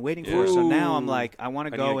I had been waiting for. So now I'm like, I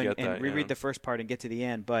want to go and reread the first part and get to the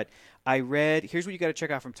end. But I read, here's what you got to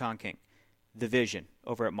check out from Tom King. The Vision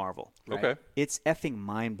over at Marvel. Right? Okay. It's effing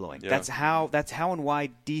mind-blowing. Yeah. That's how and why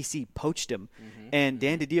DC poached him. And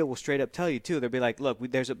Dan DiDio will straight up tell you, too. They'll be like, look,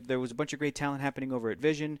 there was a bunch of great talent happening over at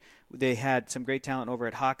Vision. They had some great talent over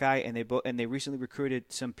at Hawkeye, and they recently recruited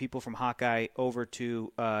some people from Hawkeye over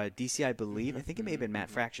to DC, I believe. I think it may have been Matt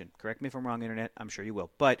Fraction. Correct me if I'm wrong, Internet. I'm sure you will.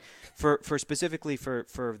 But for specifically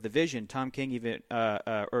for The Vision, Tom King even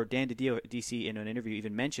or Dan DiDio at DC in an interview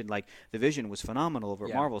even mentioned, like, The Vision was phenomenal over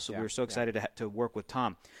at Marvel, so we were so excited to work with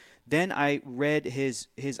Tom. Then I read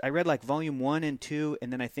I read like volume 1 and 2,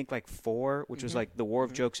 and then I think like 4, which was like the War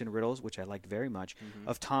of Jokes and Riddles, which I liked very much,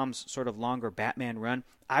 of Tom's sort of longer Batman run.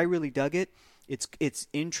 I really dug it. It's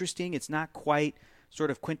interesting. It's not quite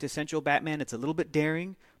sort of quintessential Batman. It's a little bit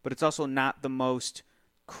daring, but it's also not the most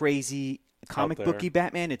crazy comic booky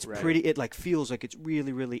Batman. It's pretty. It like feels like it's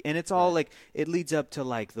really, really, and it's all like it leads up to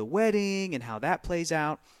like the wedding and how that plays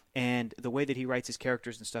out, and the way that he writes his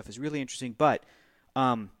characters and stuff is really interesting. But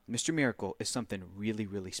Mr. Miracle is something really,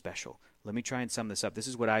 really special. Let me try and sum this up. This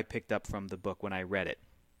is what I picked up from the book when I read it.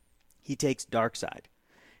 He takes Darkseid,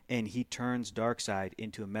 and he turns Darkseid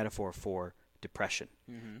into a metaphor for depression.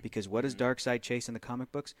 Because what does Darkseid chase in the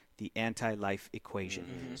comic books? The anti-life equation.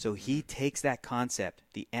 So he takes that concept,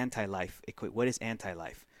 the anti-life equation. What is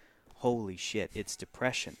anti-life? Holy shit, it's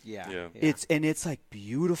depression. Yeah. It's like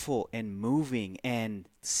beautiful and moving and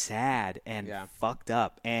sad and fucked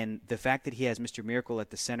up. And the fact that he has Mr. Miracle at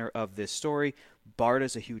the center of this story,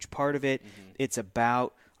 Barda's a huge part of it. It's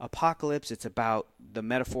about apocalypse. It's about the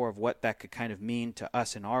metaphor of what that could kind of mean to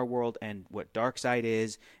us in our world and what Darkseid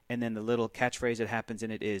is. And then the little catchphrase that happens in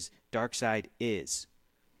it is Darkseid is.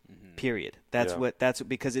 Period. That's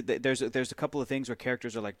because there's a couple of things where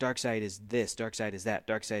characters are like, Darkseid is this, Darkseid is that,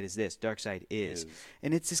 Darkseid is this, Darkseid is.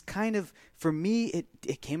 And it's this kind of, for me,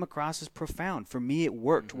 it came across as profound. For me, it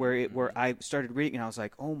worked where I started reading and I was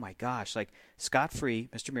like, oh my gosh, like Scott Free,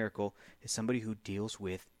 Mr. Miracle, is somebody who deals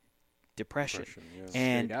with depression.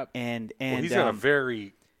 And he's got a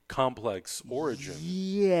very complex origin.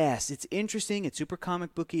 Yes, it's interesting. It's super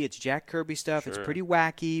comic booky. It's Jack Kirby stuff. It's pretty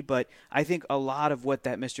wacky, but I think a lot of what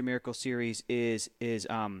that Mr. Miracle series is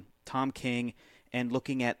Tom King and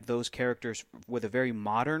looking at those characters with a very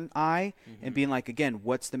modern eye and being like, again,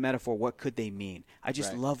 what's the metaphor? What could they mean? I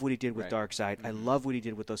just love what he did with Darkseid. I love what he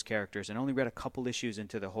did with those characters, and I only read a couple issues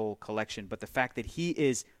into the whole collection, but the fact that he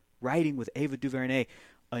is writing with Ava DuVernay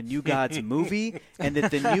a New Gods movie, and that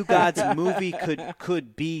the New Gods movie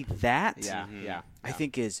could be that, I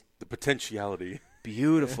think is the potentiality.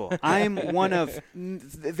 Beautiful. I'm one of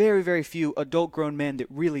very, very few adult grown men that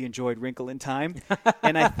really enjoyed Wrinkle in Time,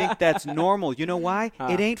 and I think that's normal. You know why?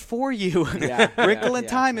 It ain't for you. Wrinkle in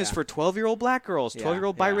Time is for 12-year-old black girls,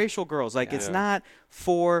 12-year-old biracial girls. Like it's not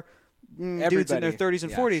for dudes in their 30s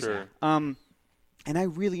and 40s. Sure. And I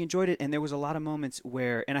really enjoyed it, and there was a lot of moments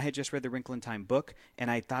where, and I had just read the Wrinkle in Time book,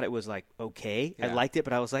 and I thought it was like, okay. I liked it,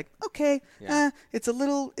 but I was like, okay,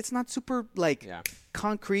 it's not super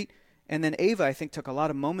concrete. And then Ava, I think, took a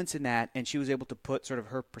lot of moments in that, and she was able to put sort of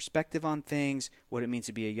her perspective on things, what it means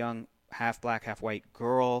to be a young half black, half white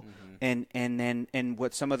girl, and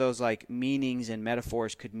what some of those like meanings and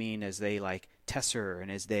metaphors could mean as they like Tesser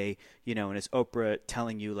and as they, and as Oprah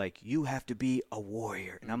telling you like you have to be a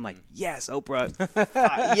warrior, and I'm like, yes, Oprah,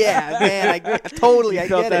 yeah, man, I totally, I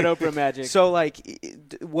felt get that it. Oprah magic. So like,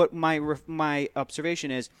 what my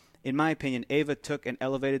observation is. In my opinion, Ava took and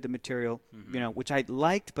elevated the material, which I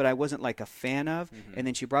liked, but I wasn't like a fan of. And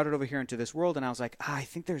then she brought it over here into this world, and I was like, I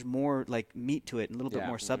think there's more like meat to it and a little bit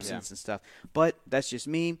more substance and stuff. But that's just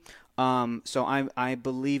me. So I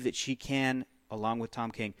believe that she can, along with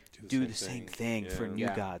Tom King, do the same thing for New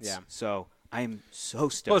Gods. Yeah. So I'm so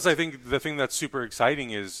stoked. Plus, I think the thing that's super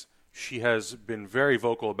exciting is she has been very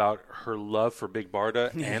vocal about her love for Big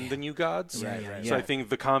Barda and the New Gods. Right. So I think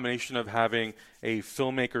the combination of having a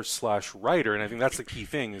filmmaker / writer, and I think that's the key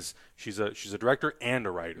thing. Is she's a director and a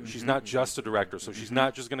writer. She's not just a director, so she's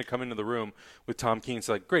not just going to come into the room with Tom King and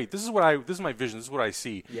say, like, great, this is my vision, this is what I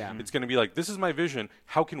see. Yeah. It's going to be like, this is my vision.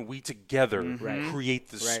 How can we together create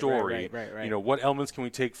the story? Right. You know, what elements can we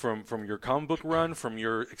take from your comic book run, from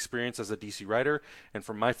your experience as a DC writer, and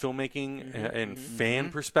from my filmmaking and fan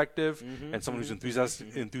perspective, and someone who's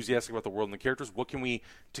enthusiastic about the world and the characters? What can we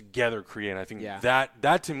together create? And I think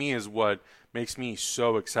that to me is what makes me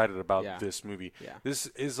so excited about this movie. Yeah. This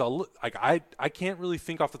is I can't really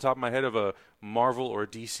think off the top of my head of a Marvel or a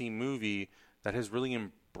DC movie that has really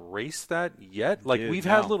embraced that yet. Like, we've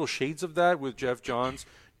had little shades of that with Jeff Johns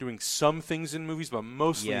doing some things in movies, but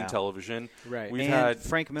mostly in television. Right. We've had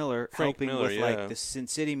Frank Miller helping with like the Sin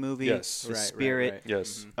City movie, the Spirit. Right.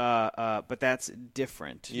 Yes. But that's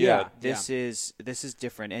different. Yeah. This is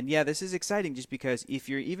different, and this is exciting just because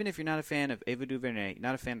even if you're not a fan of Ava DuVernay,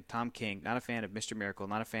 not a fan of Tom King, not a fan of Mr. Miracle,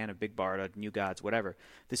 not a fan of Big Barda, New Gods, whatever,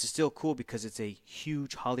 this is still cool because it's a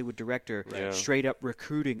huge Hollywood director straight up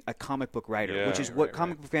recruiting a comic book writer, which is what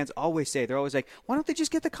comic book fans always say. They're always like, why don't they just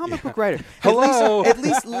get the comic book writer? Hello. At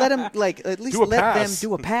least let them them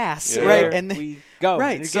do a pass, right? And we go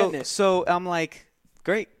right. So I'm like,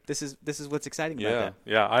 great. This is what's exciting about that.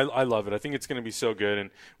 Yeah, I love it. I think it's going to be so good. And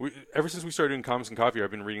ever since we started doing Comics and Coffee,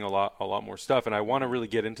 I've been reading a lot more stuff, and I want to really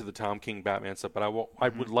get into the Tom King Batman stuff. But I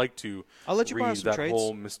would like to. I'll let you read borrow some that trades.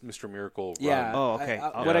 whole Mr. Miracle. Yeah. Run. Oh, okay.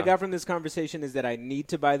 What I got from this conversation is that I need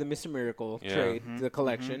to buy the Mr. Miracle trade, the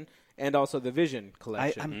collection, and also the Vision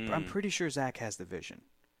collection. I'm pretty sure Zach has the Vision.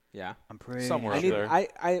 Yeah, I'm pretty somewhere up sure.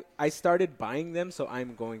 there. I started buying them, so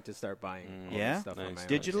I'm going to start buying all this stuff on my own.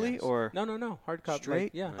 Digitally or no hard copy.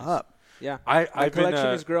 Straight yeah, up. Yeah, my collection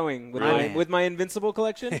is growing with my Invincible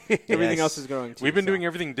collection. Everything else is growing too. We've been doing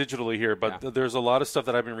everything digitally here, but there's a lot of stuff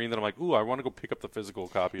that I've been reading that I'm like, ooh, I want to go pick up the physical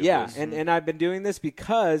copy of this. And I've been doing this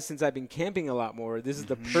because since I've been camping a lot more, this is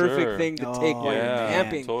the perfect thing to take while you're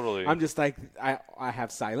camping. Totally. I'm just like, I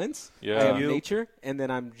have silence, I have nature, and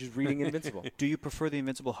then I'm just reading Invincible. Do you prefer the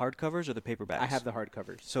Invincible hardcovers or the paperbacks? I have the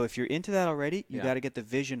hardcovers. So if you're into that already, you got to get the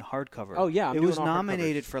Vision hardcover. Oh, yeah. It was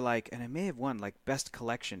nominated for and it may have won Best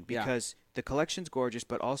Collection because the collection's gorgeous,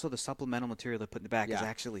 but also the supplemental material they put in the back is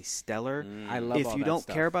actually stellar. I love if all you that don't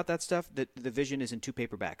stuff. care about that stuff, the Vision is in 2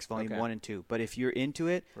 paperbacks, volume 1 and 2. But if you're into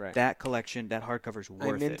it, that collection, that hardcover's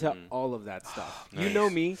worth it. I'm into all of that stuff. Nice.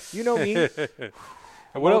 You know me.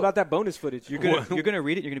 What about that bonus footage? You're gonna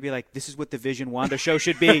read it. You're gonna be like, "This is what the Vision Wanda show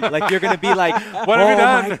should be." Like you're gonna be like, "What have you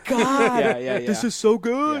done? Oh my god, this is so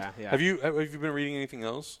good." Have you been reading anything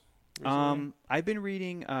else recently? I've been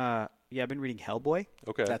reading. I've been reading Hellboy.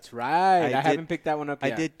 Okay, that's right. I haven't picked that one up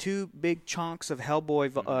yet. I did 2 big chunks of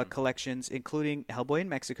Hellboy collections, including Hellboy in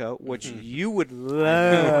Mexico, which you would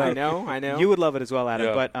love. I know. You would love it as well, Adam.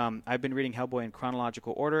 Yeah. But I've been reading Hellboy in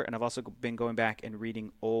chronological order, and I've also been going back and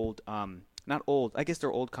reading old. Not old. I guess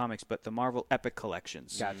they're old comics, but the Marvel Epic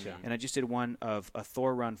collections. Gotcha. And I just did one of a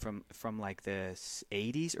Thor run from the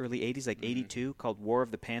 80s, early 80s, 82, called War of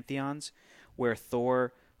the Pantheons, where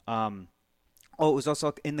Thor. It was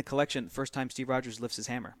also in the collection. First time Steve Rogers lifts his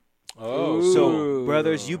hammer. Oh, so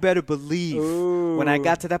brothers, you better believe when I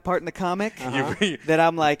got to that part in the comic that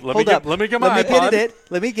I'm like, let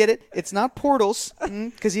me get it. It's not portals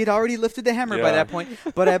because he had already lifted the hammer by that point.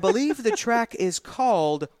 But I believe the track is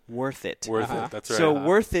called "Worth It." Worth It. That's right. So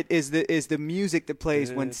 "Worth It" is the music that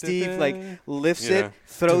plays when Steve lifts it,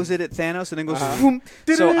 throws it at Thanos, and then goes boom.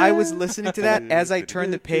 So I was listening to that as I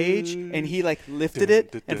turned the page, and he lifted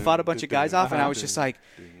it and fought a bunch of guys off, and I was just like.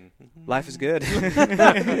 Life is good.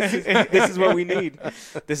 This is what we need.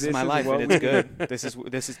 This is my life, and it's good.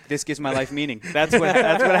 This gives my life meaning. That's what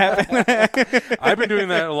happened. I've been doing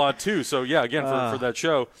that a lot too. So yeah, again for that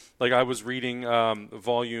show, I was reading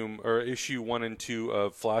issue 1 and 2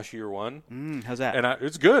 of Flash Year 1. How's that? And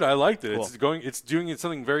it's good. I liked it. Cool. It's doing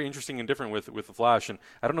something very interesting and different with the Flash. And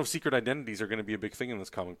I don't know if secret identities are going to be a big thing in this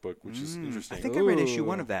comic book, which is interesting. I think I read issue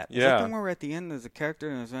 1 of that. Yeah. Is that the one where at the end there's a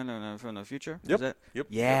character from the future? Yep.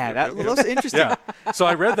 Yeah, that looks interesting. Yeah. So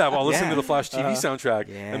I read that while listening to the Flash TV soundtrack,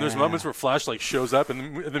 and there's moments where Flash shows up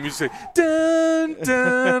and the music say dun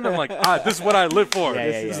dun. I'm like, this is what I live for.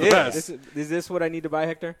 This is the best. Is this what I need to buy,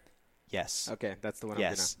 Hector? Yes. Okay, that's the one.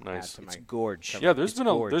 Yes. I'm gonna nice. add to It's my gorge. Yeah, there's been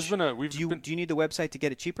a. Do you need the website to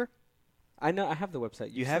get it cheaper? I know. I have the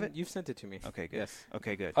website. You have it? You've sent it to me. Okay, good. Yes.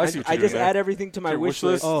 Okay, good. I see what I you're just doing add there. everything to my Your wish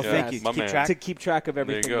list. Oh, thank you. My man. To keep track of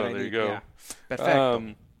everything. There you go. that I need. There you go. Yeah.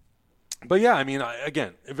 Perfecto. But yeah, I mean,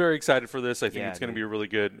 again, very excited for this. I think Yeah, it's going to be a really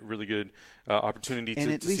good opportunity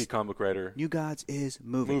to see a comic book writer. New Gods is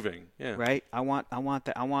moving. Yeah. Right. I want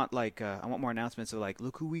that. I want more announcements of like,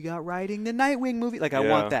 look who we got writing the Nightwing movie. Like, I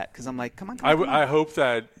want that because I'm like, come on. I hope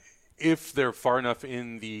that if they're far enough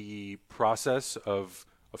in the process of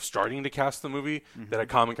starting to cast the movie, that at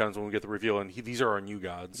Comic-Con is when we get the reveal, and these are our new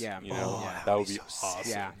gods. Yeah. You know, that would be awesome.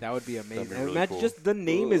 Yeah, that would be amazing. Be really Imagine cool. just the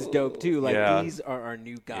name is dope too. Like Yeah. these are our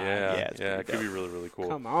new gods. Yeah, it could be really, really cool.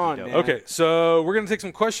 Come on, man. Okay, so we're going to take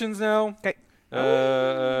some questions now. Okay.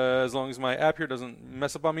 As long as my app here doesn't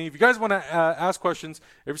mess up on me. If you guys want to ask questions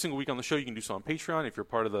every single week on the show, you can do so on Patreon. If you're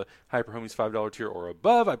part of the Hyper Homies $5 tier or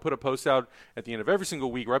above, I put a post out at the end of every single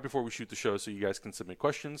week right before we shoot the show so you guys can submit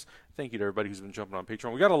questions. Thank you to everybody who's been jumping on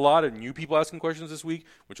Patreon. We got a lot of new people asking questions this week,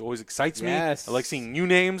 which always excites me. I like seeing new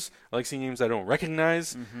names. I like seeing names I don't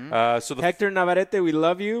recognize. So Hector Navarrete, we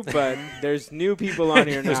love you, but there's new people on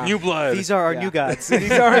here now. There's new blood. These are our new gods.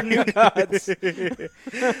 These are our new gods. The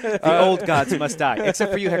old gods must die,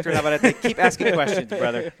 except for you, Hector Navarrete. Keep asking questions,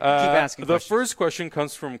 brother. Keep asking The questions. first question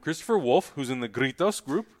comes from Christopher Wolf, who's in the Gritos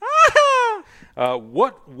group.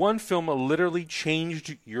 What one film literally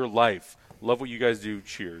changed your life? Love what you guys do.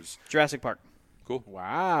 Cheers. Jurassic Park. Cool.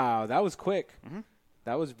 Wow, that was quick.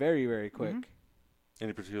 That was very, very quick.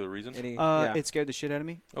 Any particular reason? It scared the shit out of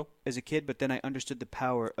me Oh. as a kid, but then I understood the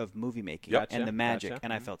power of movie making Yep. and the magic, Gotcha.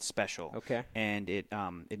 and I felt special. Okay. And it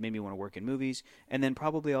made me want to work in movies, and then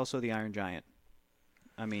probably also the Iron Giant.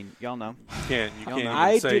 I mean, y'all know. You can't even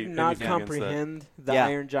I say did not anything against that. comprehend the Yeah.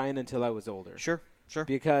 Iron Giant until I was older. Sure.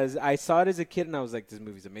 Because I saw it as a kid and I was like, this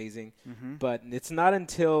movie's amazing. But it's not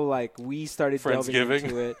until like we started delving Friendsgiving.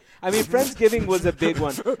 into it. I mean, Friendsgiving was a big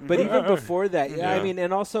one. But even before that, I mean,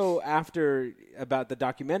 and also after about the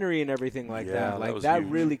documentary and everything like Yeah, that, that like was that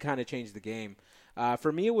huge. really kind of changed the game.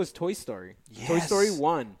 For me, it was Toy Story. Toy Yes. Story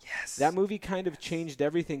 1. Yes. That movie kind of changed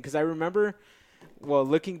everything because I remember – well,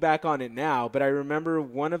 looking back on it now, but I remember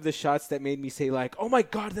one of the shots that made me say like, oh my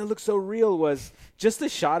God, that looks so real was just a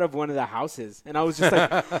shot of one of the houses. And I was just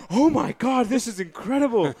like, oh my God, this is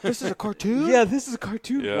incredible. This is a cartoon? Yeah, this is a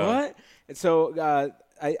cartoon. Yeah. What? And so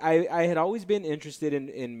I had always been interested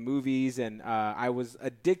in movies, and I was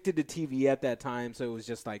addicted to TV at that time. So it was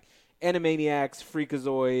just like Animaniacs,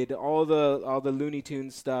 Freakazoid, all the Looney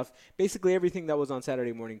Tunes stuff, basically everything that was on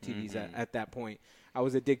Saturday morning TVs at that point. I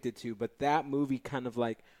was addicted to, but that movie kind of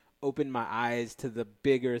like opened my eyes to the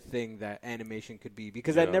bigger thing that animation could be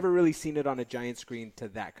because I'd never really seen it on a giant screen to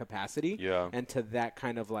that capacity and to that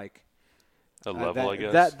kind of like A level, I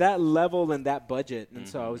guess. that level and that budget. And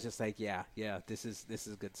so I was just like, yeah, this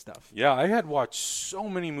is good stuff. Yeah, I had watched so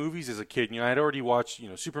many movies as a kid. You know, I had already watched,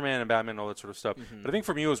 Superman and Batman and all that sort of stuff. But I think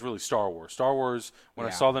for me it was really Star Wars. Star Wars, when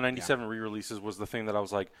I saw the 97 re-releases, was the thing that I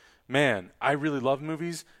was like, man, I really love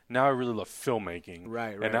movies. Now I really love filmmaking.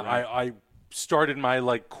 Right. And I started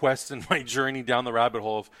my quest and my journey down the rabbit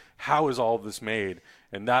hole of how is all of this made.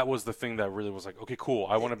 And that was the thing that really was like, okay, cool.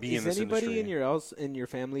 I want to be in this industry. Is anybody in your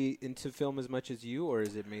family into film as much as you, or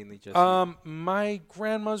is it mainly just my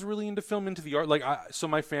grandma's really into film, into the art. So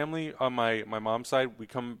my family on my mom's side, we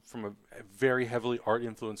come from a very heavily art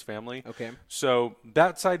influenced family. Okay. So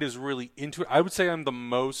that side is really into it. I would say I'm the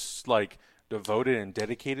most devoted and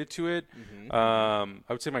dedicated to it. I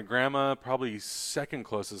would say my grandma probably second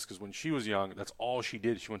closest because when she was young, that's all she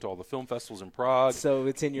did. She went to all the film festivals in Prague. So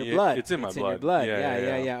it's in your blood. It's in my blood. In your blood.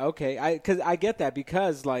 Yeah. Okay. I get that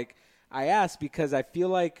because I asked because I feel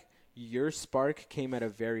like your spark came at a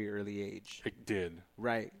very early age. It did.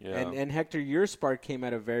 Right. Yeah. And Hector, your spark came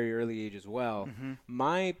at a very early age as well.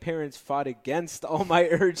 My parents fought against all my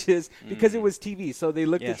urges because it was TV. So they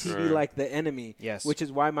looked at TV like the enemy, which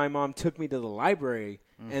is why my mom took me to the library.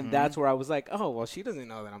 And that's where I was like, oh, well, she doesn't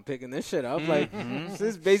know that I'm picking this shit up. This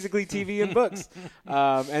is basically TV and books.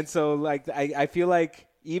 And so I feel like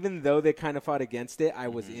even though they kind of fought against it, I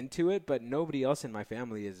was into it, but nobody else in my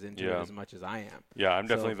family is into it as much as I am. Yeah, I'm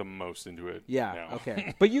definitely the most into it. Yeah, now.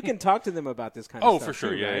 okay. But you can talk to them about this kind of stuff. Oh, for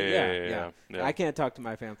sure. Too, right? Yeah. I can't talk to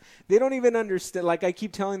my family. They don't even understand. I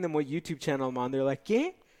keep telling them what YouTube channel I'm on. They're like,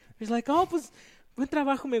 ¿qué? It's like, oh, pues, buen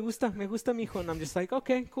trabajo, me gusta mijo. And I'm just like,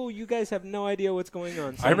 okay, cool. You guys have no idea what's going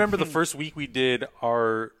on. So, I remember the first week we did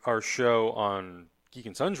our show on Geek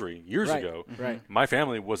and Sundry years ago. Right. My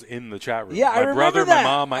family was in the chat room. Yeah, I my remember brother, that. my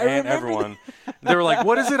mom, my aunt, everyone. They were like,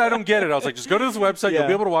 "What is it? I don't get it." I was like, "Just go to this website. You'll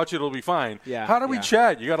be able to watch it. It'll be fine." Yeah, How do we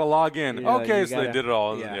chat? You got to log in. Okay, so they did it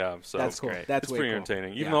all. Yeah, So that's cool. it's That's pretty way cool.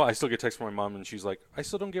 entertaining. Even though I still get texts from my mom and she's like, "I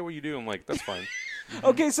still don't get what you do." I'm like, "That's fine."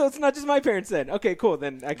 Okay, so it's not just my parents then. Okay, cool.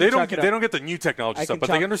 Then I can They don't get the new technology stuff, but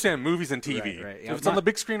they chalk- understand movies and TV. Right. If it's on the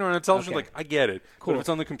big screen or on a television, Okay. like I get it. Cool. But if it's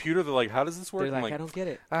on the computer, they're like, "How does this work?" They're I'm like, I don't get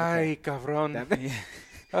it. Ay, cabrón.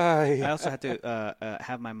 I also had to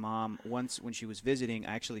have my mom once when she was visiting.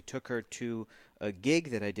 I actually took her to a gig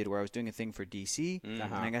that I did where I was doing a thing for DC,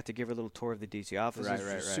 and I got to give her a little tour of the DC offices.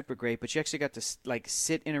 It was super great. But she actually got to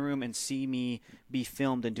sit in a room and see me be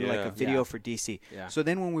filmed and do like a video for DC. Yeah. So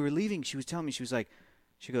then when we were leaving, she was telling me, she was like,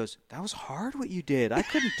 she goes, "That was hard what you did. I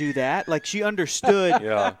couldn't do that." Like she understood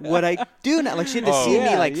what I do now. Like she didn't see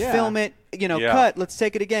me film it, cut, let's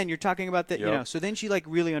take it again. You're talking about that, So then she like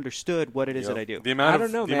really understood what it is that I do. The amount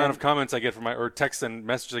of comments I get from or texts and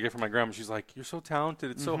messages I get from my grandma, she's like, "You're so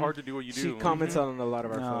talented. It's so hard to do what you do." She comments on a lot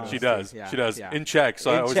of our photos. She does. Yeah. She does. Yeah. In Czech.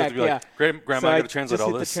 So I always have to be like, "Great, Grandma, I got to translate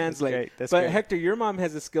all this." Translate. That's but great. Hector, your mom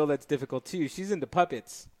has a skill that's difficult too. She's into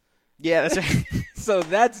puppets. Yeah, that's right. So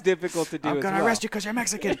that's difficult to do I'm as gonna well. arrest you because you're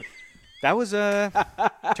Mexican. That was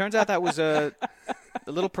turns out that was a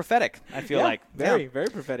little prophetic. I feel like very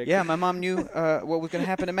prophetic. Yeah, my mom knew what was going to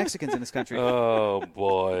happen to Mexicans in this country. Oh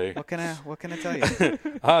boy! What can I tell you?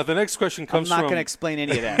 The next question comes from. I'm not going to explain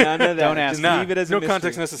any of that. None of that. Don't ask. Just leave it as a no mystery.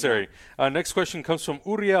 context necessary. Next question comes from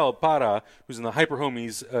Uriel Para, who's in the Hyper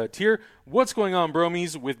Homies tier. What's going on,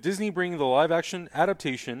 bromies? With Disney bringing the live-action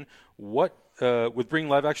adaptation, with bringing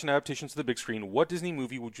live-action adaptations to the big screen, what Disney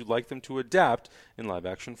movie would you like them to adapt in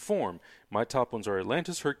live-action form? My top ones are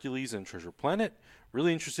Atlantis, Hercules, and Treasure Planet.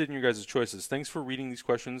 Really interested in your guys' choices. Thanks for reading these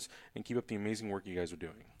questions, and keep up the amazing work you guys are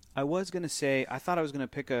doing. I was going to say, I thought I was going to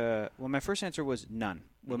pick my first answer was none.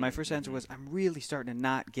 My first answer was, I'm really starting to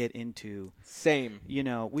not get into. Same.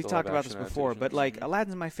 We've talked about this before, but like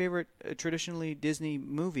Aladdin's my favorite traditionally Disney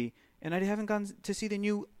movie, and I haven't gone to see the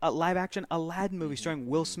new live-action Aladdin movie starring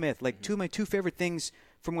Will Smith. Like two of my two favorite things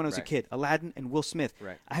from when I was a kid, Aladdin and Will Smith.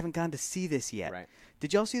 Right. I haven't gone to see this yet. Right.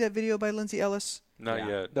 Did y'all see that video by Lindsay Ellis? Not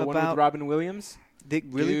yet. The one with Robin Williams? They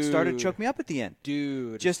really started to choke me up at the end.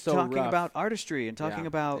 Dude, just so talking rough. about artistry and talking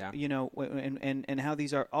about and how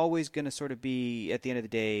these are always going to sort of be at the end of the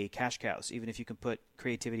day cash cows. Even if you can put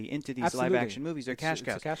creativity into these live action movies, they're cash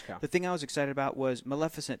cows. It's a cash cow. The thing I was excited about was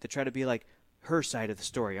Maleficent, to try to be like her side of the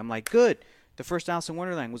story. I'm like, good. The first Alice in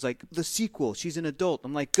Wonderland was like the sequel. She's an adult.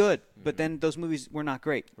 I'm like, good. But then those movies were not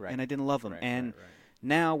great, and I didn't love them.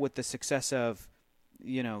 Now with the success of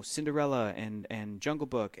Cinderella and Jungle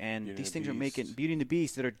Book and Beauty these and things the are making Beast. Beauty and the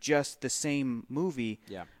Beast that are just the same movie.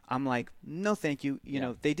 Yeah. I'm like, no, thank you.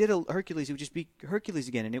 They did a Hercules. It would just be Hercules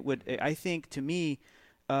again, and it would. I think to me,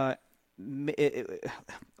 what's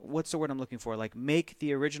the word I'm looking for? Like, make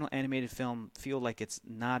the original animated film feel like it's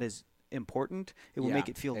not as important. It will make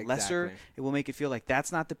it feel lesser. It will make it feel like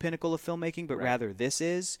that's not the pinnacle of filmmaking, but rather this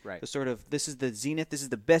is the sort of, this is the zenith. This is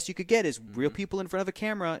the best you could get is real people in front of a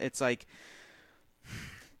camera. It's like.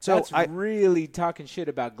 So that's really talking shit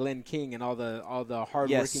about Glenn King and all the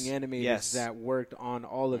hardworking animators that worked on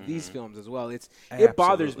all of these films as well. It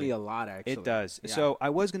bothers me a lot, actually. It does. Yeah. So I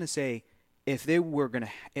was going to say, if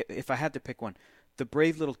I had to pick one, The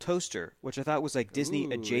Brave Little Toaster, which I thought was like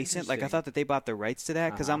Disney adjacent. Like I thought that they bought the rights to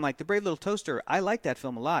that because I'm like, The Brave Little Toaster, I like that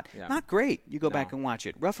film a lot. Yeah. Not great. You go back and watch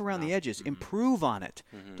it. Rough around the edges. Improve on it.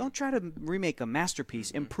 Don't try to remake a masterpiece.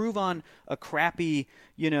 Improve on a crappy,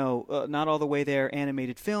 not all the way there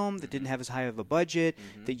animated film that didn't have as high of a budget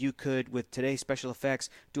that you could, with today's special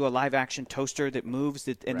effects, do a live action toaster that moves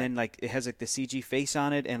and then like it has like the CG face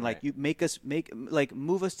on it and like you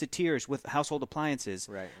move us to tears with household appliances.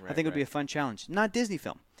 I think it would be a fun challenge. Not Disney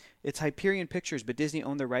film. It's Hyperion Pictures, but Disney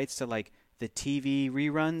owned the rights to like the TV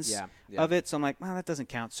reruns of it. So I'm like, well, that doesn't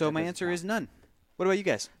count. So my answer is none. What about you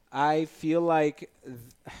guys? I feel like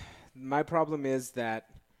my problem is that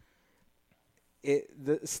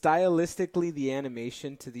stylistically, the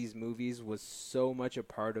animation to these movies was so much a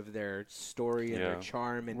part of their story and their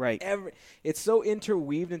charm, and it's so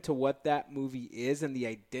interweaved into what that movie is and the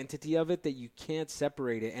identity of it that you can't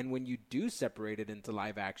separate it. And when you do separate it into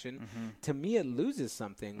live action, to me, it loses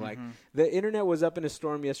something. Like the internet was up in a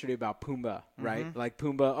storm yesterday about Pumbaa, right? Like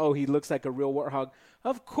Pumbaa, oh, he looks like a real warthog.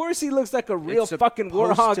 Of course, he looks like a real fucking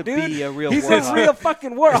warthog, dude. He's a real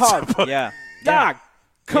fucking warthog. Dog.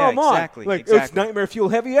 Come on. Exactly. It's Nightmare Fuel.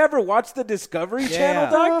 Have you ever watched the Discovery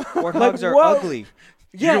Channel, dog? Warthogs are ugly.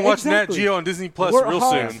 You can watch Nat Geo on Disney Plus real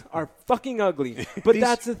soon. Are fucking ugly. But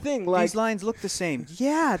that's the thing. Like, these lions look the same.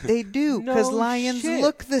 Yeah, they do, because lions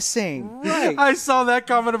look the same. Right. I saw that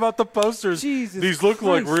comment about the posters. Jesus These look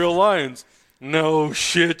Christ. like real lions. No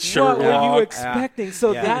shit, Sherlock. What were you expecting?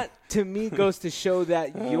 So that, to me, goes to show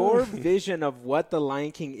that your vision of what the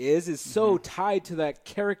Lion King is so tied to that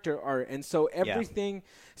character art. And so everything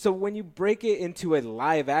So when you break it into a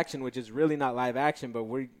live action, which is really not live action, but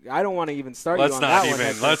I don't want to even start Let's you on not that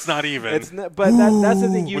even. one. Let's not even. It's not, but that's the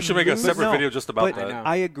thing. We should make a separate video just about but that.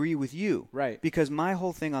 I agree with you. Right. Because my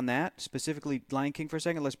whole thing on that, specifically Lion King for a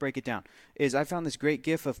second, let's break it down, is I found this great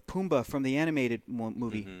gif of Pumbaa from the animated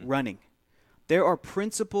movie running. There are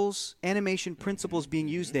principles, animation principles being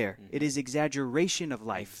used there. It is exaggeration of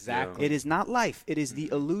life. Exactly. It is not life. It is the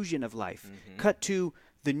illusion of life. Cut to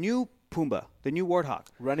the new Pumbaa, the new warthog.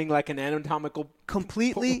 Running like an anatomical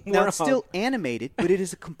Completely, now it's still animated, but it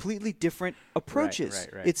is a completely different approaches.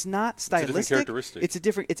 Right. It's not stylistic. It's a different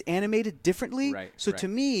characteristic. It's animated differently. Right, So right. to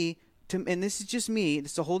me, and this is just me,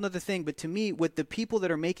 it's a whole other thing, but to me, what the people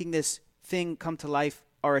that are making this thing come to life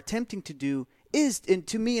are attempting to do is, and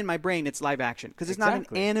to me in my brain, it's live action. Because it's not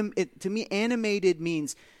an to me, animated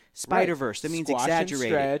means Spider-Verse. That means Squash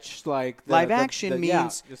exaggerated. And stretch, like Live action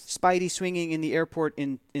means just Spidey swinging in the airport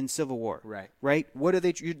in Civil War. Right. What are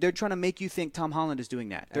they? They're trying to make you think Tom Holland is doing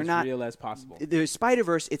that. They're as not real as possible. The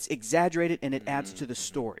Spider-Verse, it's exaggerated and it adds to the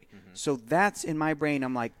story. So that's in my brain.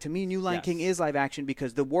 I'm like, to me, New Lion King is live action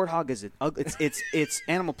because the warthog is it's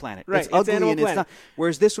Animal Planet. Right, It's it's ugly Animal and Planet. it's not.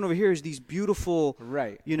 Whereas this one over here is these beautiful,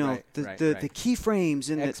 Right, the right. keyframes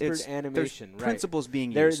and Expert animation. There's right. principles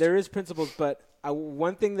being there, used. There is principles, but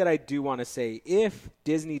one thing that I do want to say, if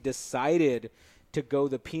Disney decided to go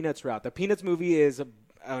the Peanuts route, the Peanuts movie is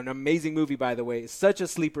an amazing movie, by the way. It's such a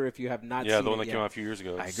sleeper if you have not seen it. Yeah, the one that yet. came out a few years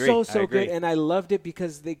ago. I agree. So good, and I loved it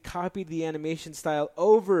because they copied the animation style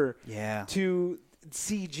over to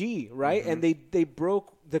CG, right? And they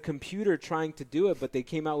broke the computer trying to do it, but they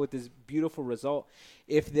came out with this beautiful result.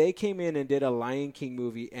 If they came in and did a Lion King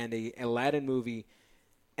movie and a Aladdin movie,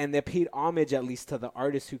 and they paid homage at least to the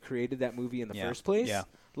artist who created that movie in the first place. Yeah.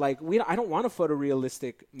 Like I don't want a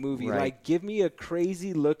photorealistic movie. Right. Like give me a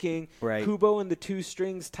crazy looking Kubo and the Two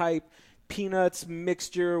Strings type Peanuts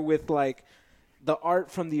mixture with like the art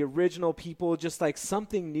from the original people, just like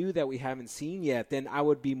something new that we haven't seen yet, then I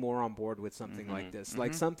would be more on board with something like this.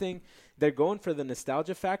 Like something, they're going for the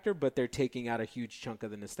nostalgia factor, but they're taking out a huge chunk of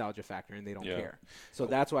the nostalgia factor and they don't care. So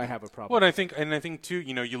that's why I have a problem. Well, and I think too,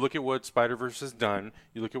 you look at what Spider-Verse has done,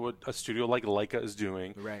 you look at what a studio like Laika is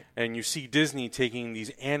doing, and you see Disney taking these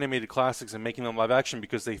animated classics and making them live action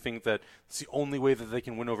because they think that it's the only way that they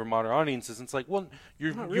can win over modern audiences. And it's like, well,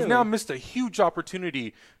 you've now missed a huge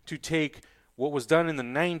opportunity to take what was done in the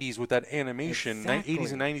 90s with that animation,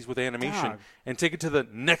 80s and 90s with animation, and take it to the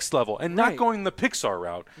next level. And not going the Pixar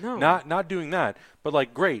route. No. Not doing that. But,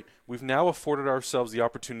 like, great. We've now afforded ourselves the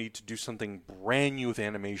opportunity to do something brand new with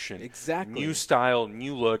animation. Exactly. New style,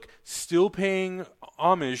 new look, still paying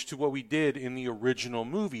homage to what we did in the original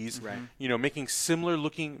movies. Right.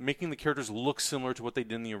 Making the characters look similar to what they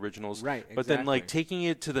did in the originals. Right, But then, like, taking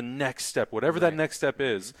it to the next step, whatever that next step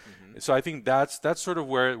is. So I think that's sort of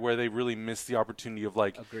where they really missed the opportunity of,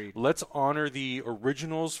 like, let's honor the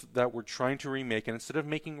originals that we're trying to remake, and instead of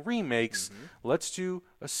making remakes, let's do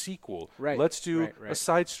a sequel. Let's do a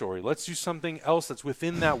side story. Let's do something else that's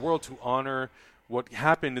within that world to honor what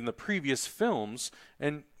happened in the previous films.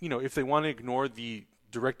 And, if they want to ignore the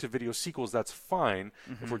direct-to-video sequels, that's fine.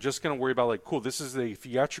 If we're just going to worry about, like, cool, this is a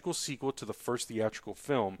theatrical sequel to the first theatrical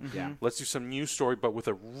film. Let's do some new story, but with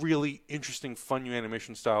a really interesting, fun new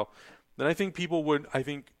animation style. Then I think people would,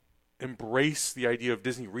 embrace the idea of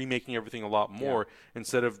Disney remaking everything a lot more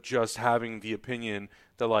instead of just having the opinion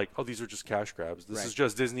that, like, oh, these are just cash grabs. This is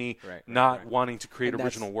just Disney not wanting to create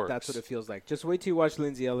original works. That's what it feels like. Just wait till you watch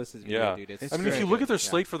Lindsay Ellis's video, dude. If you look at their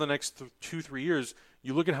slate for the next 2-3 years,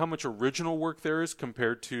 you look at how much original work there is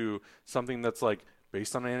compared to something that's, like,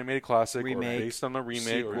 based on an animated classic remake, or based on a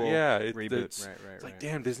remake. Sequel, reboot. It's like,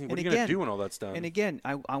 damn, Disney, what are you going to do when all that's done? And again,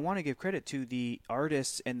 I want to give credit to the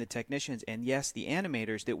artists and the technicians and, yes, the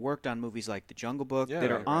animators that worked on movies like The Jungle Book that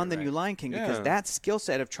are on the new Lion King because that skill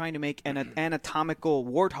set of trying to make an anatomical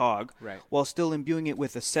warthog while still imbuing it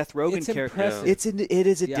with a Seth Rogen character. Impressive. It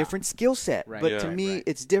is a different skill set. Right. But to me,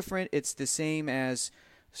 it's different. It's the same as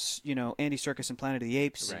Andy Serkis in Planet of the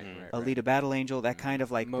Apes, Alita Battle Angel, that kind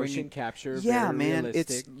of like motion capture. Yeah, very man,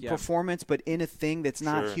 realistic. it's performance, but in a thing that's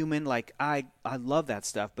not human. Like I love that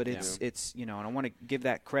stuff, but it's and I want to give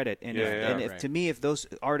that credit. And if to me, if those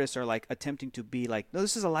artists are like attempting to be like, no,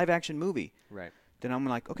 this is a live action movie, then I'm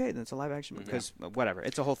like, okay, then it's a live action movie because whatever,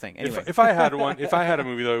 it's a whole thing. Anyway, if I had a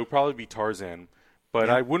movie though, it would probably be Tarzan. But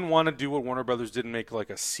I wouldn't want to do what Warner Brothers did and make like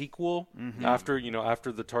a sequel after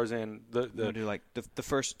the Tarzan. do like the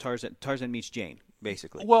first Tarzan meets Jane.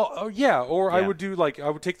 basically. Well, yeah, or I Yeah. would do I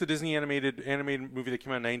would take the Disney animated movie that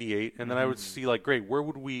came out in '98, and then I would see great, where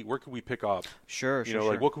could we pick up? Sure, You know,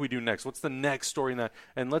 sure. what could we do next? What's the next story in that?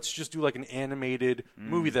 And let's just do an animated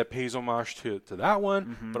movie that pays homage to that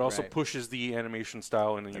one, but also pushes the animation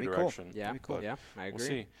style in a new direction. Yeah, That'd be cool. Yeah, I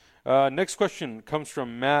agree. We'll see. Next question comes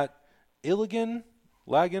from Matt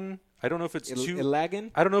Lagan. I don't know if it's Ilagan?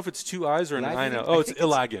 I don't know if it's two I's or an I now. Ilagan? Oh, I it's think it's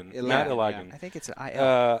Ilagan. Matt Ilagan, Ilagan. I think it's an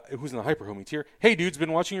IL. Who's in the hyper homie tier. Hey dudes,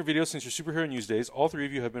 been watching your videos since your superhero news days. All three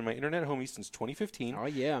of you have been my internet homies since 2015. Oh,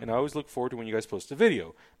 yeah. And I always look forward to when you guys post a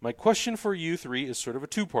video. My question for you three is sort of a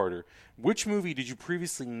two-parter. Which movie did you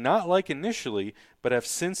previously not like initially, but have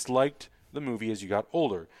since liked the movie as you got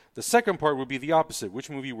older? The second part would be the opposite. Which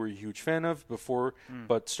movie were you a huge fan of before,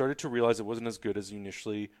 but started to realize it wasn't as good as you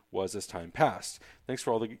initially was as time passed? Thanks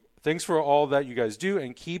for all that you guys do,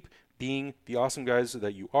 and keep being the awesome guys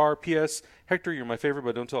that you are. P.S. Hector, you're my favorite,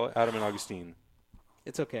 but don't tell Adam and Augustine.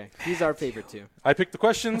 It's okay. He's our favorite, too. I picked the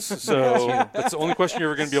questions, so that's the only question you're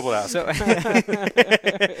ever going to be able to ask.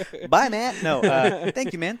 Bye, Matt. No,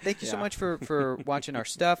 thank you, man. Thank you so much for watching our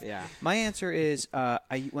stuff. Yeah. My answer is,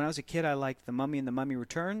 when I was a kid, I liked The Mummy and The Mummy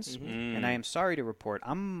Returns, and I am sorry to report,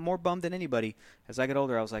 I'm more bummed than anybody. As I got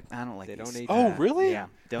older, I was like, I don't like They these. don't age Oh, that. really? Yeah,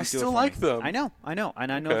 don't I do still it for like me. them. I know,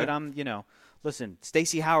 and I know Okay. that I'm, listen,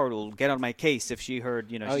 Stacey Howard will get on my case if she heard,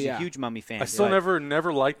 she's yeah. a huge Mummy fan. I still but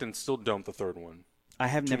never liked and still don't the third one. I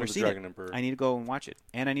have Tomb never of the seen Dragon it. Emperor. I need to go and watch it,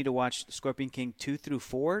 and I need to watch Scorpion King 2 through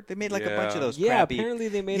 4. They made a bunch of those. Yeah, crappy, apparently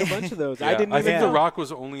they made a bunch of those. Yeah, I didn't I even think know. The Rock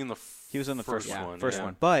was only in the He was on the first one. First yeah.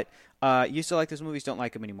 one. But used to like those movies, don't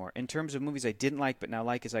like them anymore. In terms of movies I didn't like but now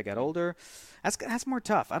like as I got older, that's more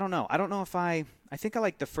tough. I don't know. I don't know if I think I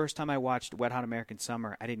liked the first time I watched Wet Hot American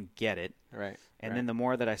Summer. I didn't get it. Right. And then the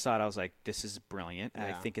more that I saw it, I was like, this is brilliant. And I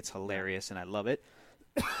Yeah. think it's hilarious and I love it.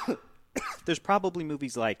 There's probably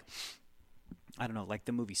movies like, I don't know, like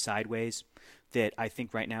the movie Sideways that I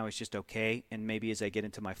think right now is just okay, and maybe as I get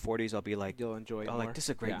into my 40s, I'll be like, You'll enjoy it oh, more. like this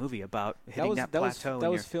is a great Yeah. movie about hitting that plateau. That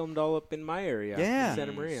and was filmed all up in my area. Yeah. In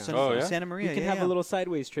Santa Maria. Oh, yeah? Santa Maria. We can yeah, have yeah. a little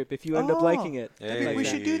sideways trip if you end up liking it. Hey. We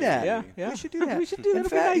should do that. Yeah. We should do that. We should do that. In It'll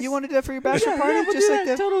be fact, nice. you want to do that for your bachelor Yeah, party? yeah, we'll just do like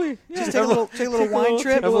that, totally. Yeah. Just take a little Take wine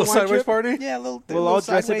trip. Have a little wine sideways trip. party? Yeah, a little. We'll all dress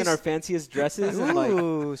up sideways. in our fanciest dresses and like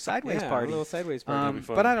Ooh, sideways yeah, party. A little sideways party. be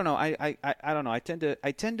fun. But I don't know. I don't know. I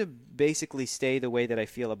tend to basically stay the way that I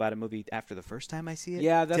feel about a movie after the first time I see it.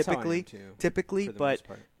 Yeah, that's how I am, typically. too, Typically, for the but most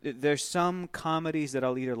part. there's some comedies that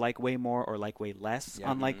I'll either like way more or like way less Yeah.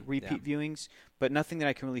 on like repeat viewings. But nothing that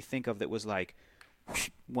I can really think of that was like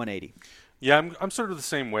 180. Yeah, I'm sort of the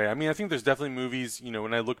same way. I mean, I think there's definitely movies,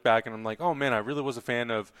 when I look back and I'm like, oh man, I really was a fan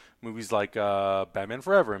of movies like Batman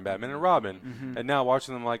Forever and Batman and Robin. And now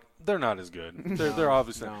watching them, like, they're not as good. They're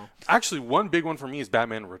obviously no. Actually, one big one for me is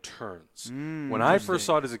Batman Returns. When I first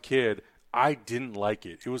saw it as a kid, I didn't like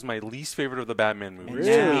it. It was my least favorite of the Batman movies. Really?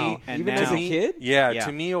 To me, And Even now- as a kid? yeah, Yeah.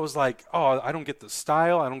 to me it was like, oh, I don't get the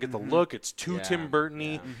style, I don't get the look. It's too Yeah. Tim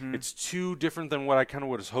Burton-y. It's too different than what I kind of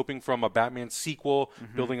was hoping from a Batman sequel,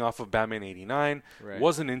 building off of Batman '89. Right.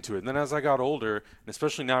 Wasn't into it. And then as I got older, and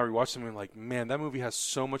especially now I rewatch something, I'm like, man, that movie has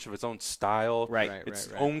so much of its own style, Right. its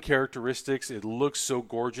own characteristics. It looks so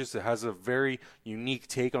gorgeous. It has a very unique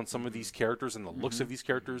take on some of these characters and the looks of these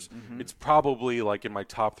characters. It's probably like in my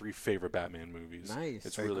top 3 favorite Batman movies. Nice.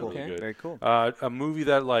 It's Very really, cool. really Okay. good. Very cool. A movie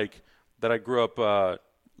that I grew up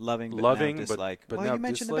Loving, but loving, now dislike. but well, now you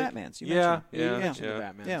mentioned dislike. the Batmans. You Yeah, mentioned, You yeah, mentioned yeah. the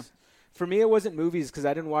Batmans. Yeah. For me, it wasn't movies because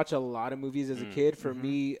I didn't watch a lot of movies as a kid. For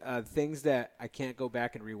me, things that I can't go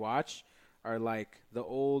back and rewatch are like the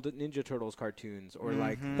old Ninja Turtles cartoons or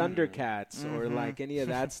like Thundercats or like any of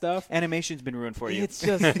that stuff. Animation's been ruined for you. It's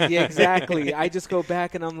just yeah, exactly. I just go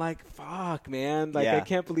back and I'm like, fuck, man. Like Yeah. I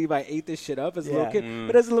can't believe I ate this shit up as a little Yeah. kid.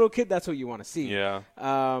 But as a little kid, that's what you want to see. Yeah.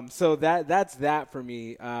 So that's that for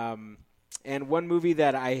me. And one movie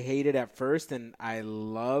that I hated at first and I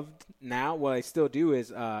loved now, well, I still do,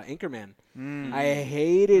 is Anchorman. I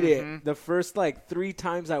hated it the first like 3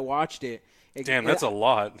 times I watched it. Damn, that's a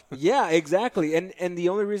lot. Yeah, exactly. And the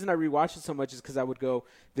only reason I rewatched it so much is because I would go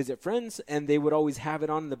visit friends and they would always have it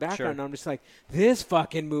on in the background. Sure. And I'm just like, this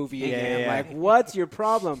fucking movie again. yeah. Like, what's your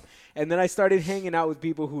problem? And then I started hanging out with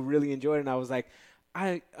people who really enjoyed it, and I was like,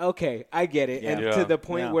 I get it. Yeah. And Yeah. to the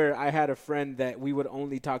point Yeah. where I had a friend that we would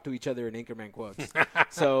only talk to each other in Anchorman quotes.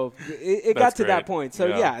 So it got That's to that great. point. So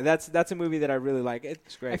Yeah. that's a movie that I really like.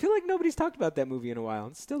 It's great. I feel like nobody's talked about that movie in a while.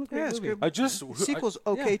 It's still a great Yeah, it's movie. good. I just Sequel's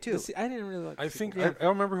okay too. I didn't really like. I the think sequel. I don't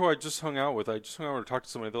remember who I just hung out with. I just hung out or talked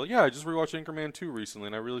to somebody. They're like, "Yeah, I just rewatched Anchorman 2 recently,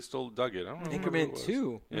 and I really still dug it." I don't remember who it Anchorman was.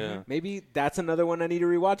 2. Yeah. Maybe that's another one I need to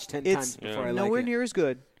rewatch 10 It's times before I like nowhere it. near as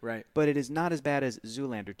good. Right. but it is not as bad as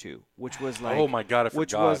Zoolander 2, which was like Oh my God, I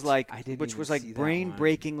which forgot. was like I didn't which even was like see that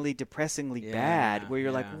brain-breakingly, depressingly bad. Where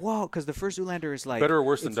you're like, yeah. whoa, because the first Zoolander is like Better or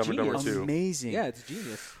worse than It's Dumb and Dumber genius. 2? amazing. Yeah, it's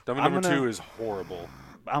genius. Dumb and I'm Dumber gonna- 2 is horrible.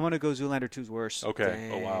 I'm gonna go Zoolander 2's worse. Okay.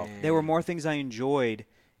 Oh wow. There were more things I enjoyed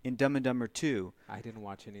in Dumb and Dumber 2. I didn't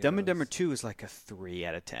watch any. Dumb of and those. Dumber 2 is like a 3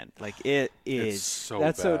 out of 10. Like it It's is so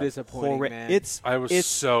That's so bad. disappointing, man. I was it's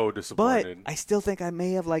so But disappointed. I still think I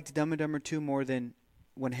may have liked Dumb and Dumber 2 more than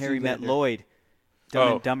When Harry Met Zoolander. Lloyd. Dumb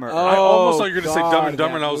Oh. and Dumber. Oh. I almost thought you were going to say Dumb God, and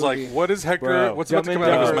Dumber, and that I was movie. like, what is Hector? Bro. What's about to come out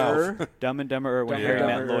of his mouth? Dumb and Dumber When Dumb Harry and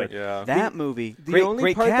Met Dumber. Lloyd. Yeah. That movie. The great, only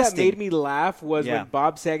great part casting. that made me laugh was Yeah. when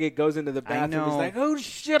Bob Saget goes into the bathroom. know. He's like, "Oh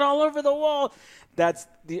shit, all over the wall." That's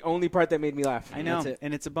the only part that made me laugh. I know, That's it.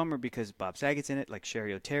 and it's a bummer because Bob Saget's in it, like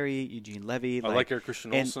Sherry O'Terry, Eugene Levy. I like Eric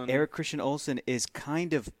Christian and Olsen. Eric Christian Olsen is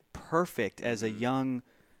kind of perfect as a young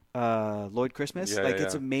Lloyd Christmas. Yeah,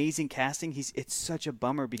 It's yeah. amazing casting. It's such a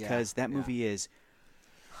bummer because that yeah. movie is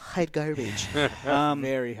hot garbage.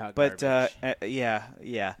 Very hot But garbage.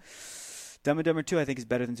 yeah. Dumb and Dumber 2, I think, is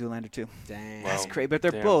better than Zoolander 2. Dang. That's Wow. great, but they're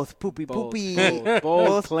Damn. both poopy. Both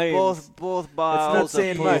claims. Both It's balls. not of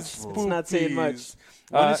saying poop. much. It's not saying much.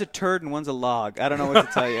 One is a turd and one's a log. I don't know what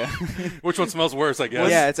to tell you. Which one smells worse, I guess?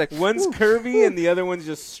 Yeah, it's like One's curvy and the other one's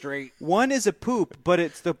just straight. one is a poop, but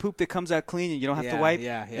it's the poop that comes out clean and you don't have to Yeah, wipe.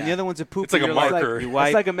 yeah, And yeah. the other one's a poop. It's like and a you're marker. You wipe,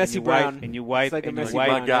 It's like a and messy you wipe, brown. and you wipe, It's like a and you messy wipe.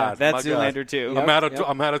 brown, My God. That's my God. Zoolander 2. Yep.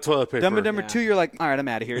 I'm out of toilet paper. Dumb and Dumber Yeah. 2, you're like, all right, I'm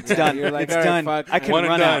out of here. It's done. You're like, it's all right, done. fuck. I can One and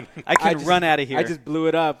run done. out. I can run out of here. I just blew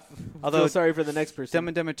it up. Although Feel sorry for the next person. Dumb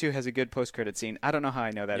and Dumber 2 has a good post-credit scene. I don't know how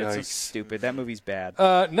I know that. It's so Yikes. stupid. That movie's bad.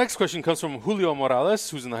 Next question comes from Julio Morales,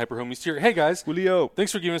 who's in the Hyper Homies tier. Hey, guys. Julio.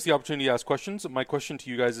 Thanks for giving us the opportunity to ask questions. My question to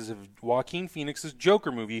you guys is if Joaquin Phoenix's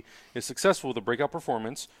Joker movie is successful with a breakout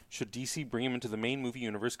performance, should DC bring him into the main movie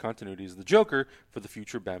universe continuity as the Joker for the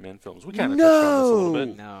future Batman films? We kind of touched on this a little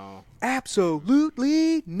bit. No.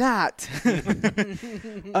 Absolutely not.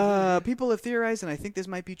 People have theorized, and I think this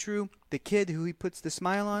might be true, the kid who he puts the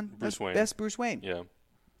smile on, Bruce Wayne. that's Bruce Wayne. Yeah.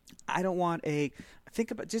 I don't want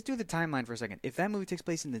just do the timeline for a second. If that movie takes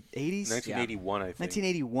place in the 80s, 1981, I think.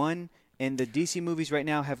 1981, and the DC movies right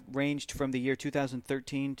now have ranged from the year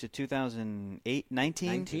 2013 to 2008, 19.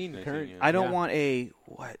 19 current. yeah. I don't Yeah. want a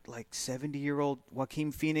 70-year-old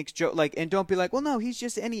Joaquin Phoenix Joe and don't be like, well, no, he's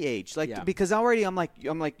just any age, Yeah. because already I'm like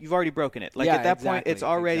you've already broken it. Like Yeah, at that point, exactly, it's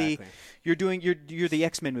already exactly. you're the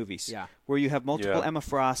X-Men movies, Yeah. where you have multiple Yeah. Emma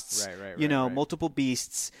Frosts, Right. multiple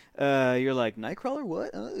Beasts. You're like Nightcrawler,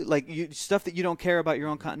 what? Stuff that you don't care about your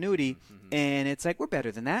own continuity, and it's like we're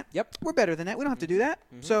better than that. Yep. We're better than that. We don't have to do that.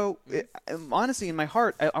 So honestly, in my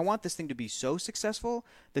heart, I want this thing to be so successful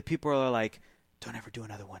that people are like, don't ever do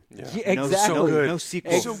another one. Yeah. Yeah, No, exactly. no, good. no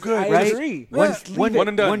sequel. So good. I right? agree. One, Just leave one, it. One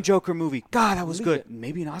and done. one Joker movie. God, that was Leave good. it.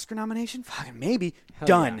 Maybe an Oscar nomination? Fucking maybe. Hell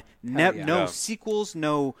Done. yeah. Hell yeah. No Yeah. sequels.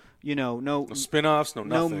 No. No No spin-offs, no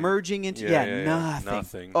no nothing. merging into. Yeah, nothing.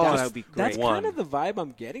 nothing. Oh, Just that would be great. That's One. kind of the vibe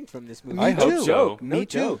I'm getting from this movie. Me I hope too. so. No Me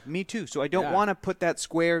too. joke. Me too. So I don't Yeah. want to put that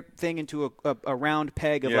square thing into a round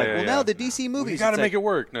peg of Yeah, yeah, now yeah. the DC Well, movies. you got to It's make like, it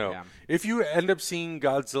work. No. Yeah. If you end up seeing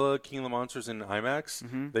Godzilla King of the Monsters in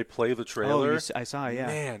IMAX, they play the Oh, trailer. I saw. Yeah.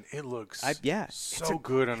 Man, it looks It's so a-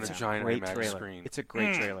 good on a it's giant great IMAX trailer. screen. It's a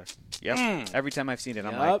great trailer. Yep. Every time I've seen it,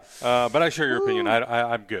 I'm like, Yup. But I share your opinion.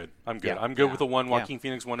 I'm good. I'm good. Yeah. I'm good Yeah. with the one Yeah. Joaquin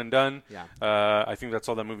Phoenix one and done. Yeah. I think that's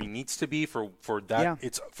all that movie needs to be for that. Yeah.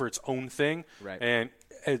 It's for its own thing. Right. And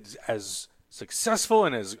as successful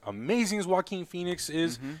and as amazing as Joaquin Phoenix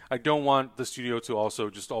is, I don't want the studio to also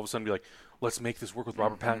just all of a sudden be like, let's make this work with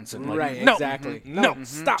Robert Pattinson. Like, Right, no, exactly. No,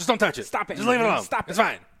 Stop. Just don't touch it. Stop it. Just leave it alone. Stop it. It's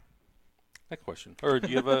fine. Next question. Or do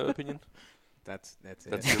you have an opinion? That's it.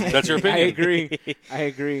 That's your opinion. I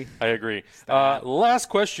agree. I agree. Last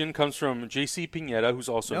question comes from JC Pineda, who's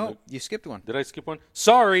also no, you skipped one. Did I skip one?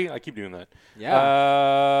 Sorry, I keep doing that.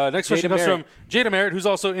 Yeah. Next question Jada comes Merritt. from Jada Merritt, who's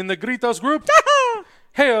also in the Gritos group.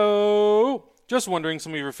 Heyo! Just wondering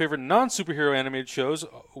some of your favorite non-superhero animated shows,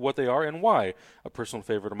 what they are and why. A personal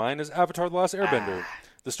favorite of mine is Avatar: The Last Airbender.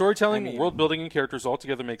 The storytelling, world building, and characters all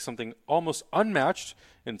together make something almost unmatched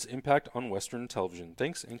in its impact on Western television.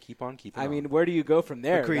 Thanks, and keep on keeping I on. mean, where do you go from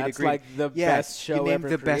there? Agreed, That's agreed. like the Yeah, best show you named ever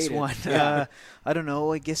the best created. one. Yeah. I don't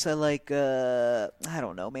know. I guess I like. I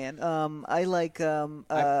don't know, man. I like.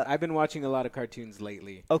 I've been watching a lot of cartoons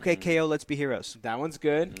lately. Okay, KO. Let's be heroes. That one's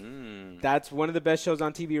good. That's one of the best shows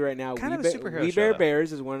on TV right now. Kind of a superhero We show, Bare though.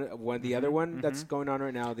 Bears is one. The other one that's going on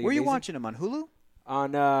right now. The Where are you Amazing- watching them on Hulu?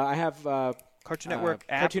 On I have Cartoon Network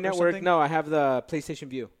app Cartoon or Network. something? No, I have the PlayStation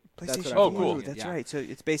View. PlayStation. what I'm Vue, thinking, that's yeah. right. So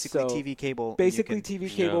it's basically So, TV cable. and you Basically can- TV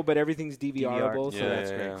cable, Yeah. but everything's DVRable, so Yeah,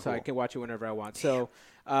 that's yeah, great. yeah. So I Cool. can watch it whenever I want. So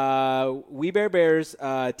We Bear Bears,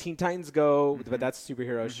 Teen Titans Go, but that's a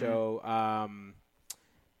superhero show.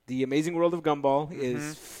 The Amazing World of Gumball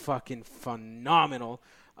is fucking phenomenal.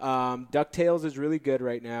 DuckTales is really good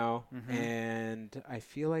right now, and I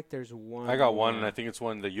feel like there's one. I got one, more. and I think it's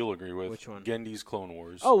one that you'll agree with. Which one? Gendy's Clone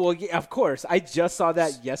Wars. Oh well, yeah, of course. I just saw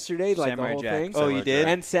that yesterday, like Samurai the whole Jack. thing. Oh, you did?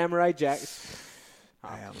 And Samurai Jack. Oh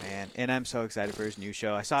man, and I'm so excited for his new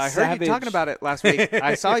show. I heard Savage. you talking about it last week.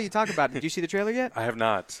 I saw you talking about it. Did you see the trailer yet? I have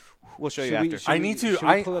not. We'll show you Should we- after. should I we- need to. should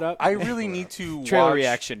we pull it up? I really need to Trailer watch,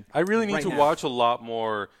 reaction. I really need Right to now. watch a lot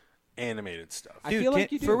more animated stuff. I feel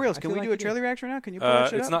like you do. For reals, I can feel we like do a you do. trailer reaction right now? Can you pull that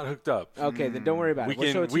shit It's up? not hooked up. Okay, then don't worry about We it. We'll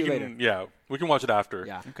show can. it to We you can. later. Yeah, we can watch it after.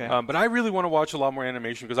 Yeah. Okay. But I really want to watch a lot more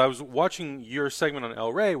animation because I was watching your segment on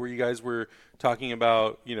El Rey where you guys were talking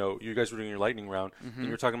about, you guys were doing your lightning round and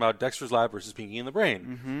you were talking about Dexter's Lab versus Pinky and the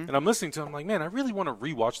Brain. And I'm listening to it, I'm like, man, I really want to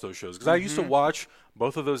rewatch those shows because I used to watch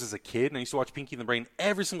both of those as a kid, and I used to watch Pinky and the Brain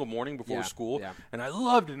every single morning before Yeah, school, yeah. and I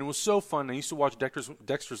loved it, and it was so fun. I used to watch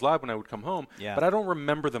Dexter's Lab when I would come home, Yeah. but I don't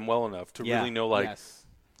remember them well enough to Yeah. really know Yes.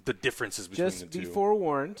 the differences between Just the two. be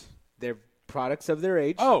forewarned. They're products of their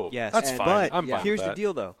age. Oh, Yes, that's And- fine. But I'm fine here's with the that.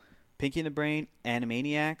 deal, though: Pinky and the Brain,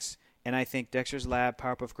 Animaniacs, and I think Dexter's Lab,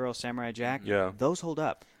 Powerpuff Girls, Samurai Jack. Yeah. Those hold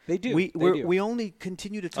up. They do. We They do. we only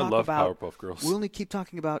continue to talk love about Powerpuff Girls. We only keep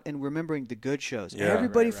talking about and remembering the good shows. Yeah.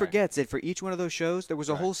 Everybody Right. forgets that for each one of those shows, there was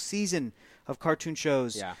a whole season of cartoon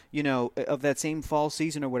shows. Yeah. Of that same fall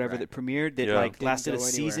season or whatever Right. that premiered that Yeah. like Didn't lasted a go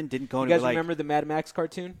anywhere. season, didn't go You anywhere. guys Like, remember the Mad Max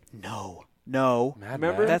cartoon? No. Mad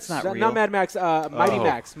Remember? Max? That's not real. Not Mad Max. Mighty Oh.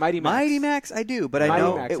 Max. Mighty Max. Mighty Max, I do, but I Mighty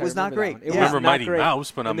know Max, it I was not remember that great. one. It Yeah. was remember not Mighty great.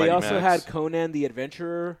 Mouse, but not And they Mighty also Max. had Conan the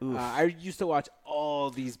Adventurer. I used to watch all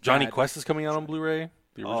these. Johnny bad- Quest is coming out on Blu-ray.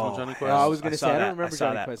 The original Johnny Quest. I was gonna saw say, I don't that. remember saw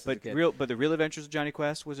Johnny that. Quest as a But kid. the Real Adventures of Johnny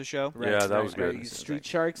Quest was a show. Yeah, that was good. Street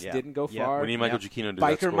Sharks Yeah. didn't go Yeah. far. We need Michael Giacchino to do that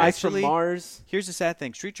Biker score. Mice from Actually- Mars. Here's the sad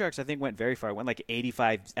thing: Street Sharks, I think, went very far. It went like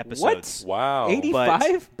 85 episodes. Wow.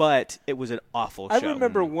 85? But it was an awful show. I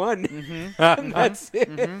remember one. And that's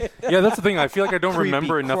it. Yeah, that's the thing. I feel like I don't Creepy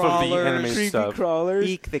remember enough of the crawlers. animated Creepy stuff. crawlers.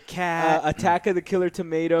 Eek the Cat. Attack of the Killer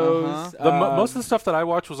Tomatoes. Most of the stuff that I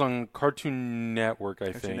watched was on Cartoon Network,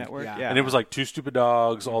 I think. Network. Yeah. Yeah. And it was like Two Stupid Dogs,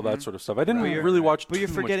 all that sort of stuff. I didn't really watch But you're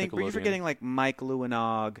too much forgetting Nickelodeon. like Mike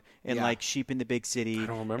Lewinog and Yeah. like Sheep in the Big City. I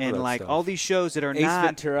don't remember and that like stuff. all these shows that are Ace not.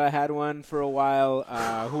 Ventura had one for a while.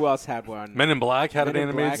 Who else had one? Men in Black had Men an in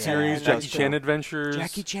animated Black series. had Jackie that Chan show. Adventures.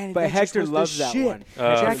 Jackie Chan But Adventures Hector was loves the that shit. one.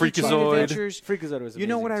 Jackie Chan Freakazoid. Adventures. Freakazoid was You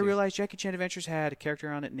know what I amazing, too. realized? Jackie Chan Adventures had a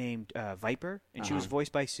character on it named Viper, and she was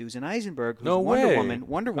voiced by Susan Eisenberg, who's No Wonder way. Woman.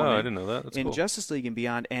 Wonder Woman. Oh, I didn't know that. That's in cool. Justice League and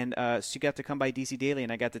beyond, and she got to come by DC Daily,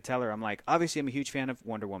 and I got to tell her, I'm like, obviously I'm a huge fan of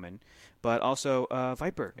Wonder Woman, but also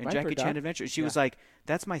Viper and Viper, Jackie Doc. Chan Adventures. She Yeah. was like,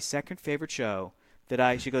 that's my second favorite show.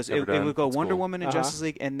 She goes, Ever it done. would go That's Wonder cool. Woman and Justice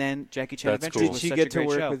League, and then Jackie Chan That's Adventures cool. was Did she such get a to great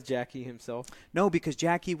work show. with Jackie himself? No, because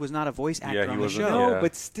Jackie was not a voice actor he on the wasn't. show. Yeah.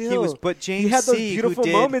 But still, He was, but James he had those C, who beautiful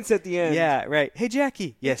did- moments at the end. Yeah, right. Hey,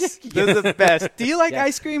 Jackie. Yes. Those are the best. Do you like Yeah.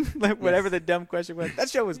 ice cream? Like, whatever the dumb question was. That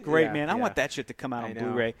show was great, Yeah, man. I yeah. want that shit to come out I on know.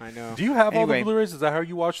 Blu-ray. I know. Do you have all Anyway. the Blu-rays? Is that how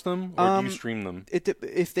you watch them, or do you stream them?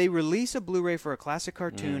 If they release a Blu-ray for a classic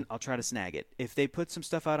cartoon, I'll try to snag it. If they put some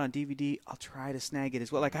stuff out on DVD, I'll try to snag it as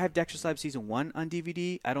well. Like I have Dexter's Lab Season 1 on DVD.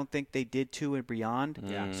 I don't think they did 2 and beyond.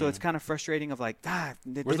 Yeah. So it's kind of frustrating of like,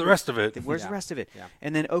 Where's the rest of it? Where's Yeah. the rest of it? Yeah.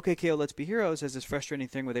 And then OK KO Let's Be Heroes has this frustrating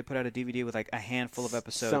thing where they put out a DVD with like a handful of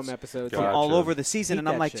episodes Some episodes. from Gotcha. all over the season, Hate and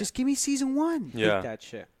I'm that like, shit. just give me Season 1. Yeah. Hate that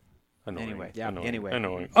shit. Annoying. Anyway. Yeah. Annoying. Anyway.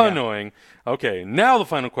 Annoying. Yeah. Annoying. Okay, now the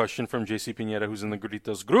final question from JC Pineda, who's in the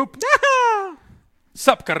Gritos group.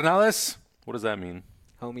 Sup, carnales? What does that mean?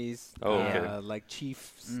 Homies. Oh, okay. Like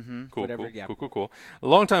chiefs. Cool, Whatever, cool, yeah. cool. A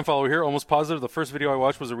long-time follower here, almost positive the first video I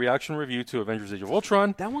watched was a reaction review to Avengers Age of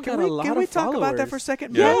Ultron. That one Can got we, a lot can of we talk about that followers. for a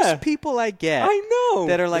second? Yeah. Most people I get I know.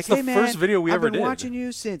 that are like, It's the hey, man, first video we I've ever been did. watching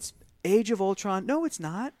you since Age of Ultron. No, it's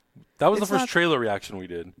not. That was It's the first not- trailer reaction we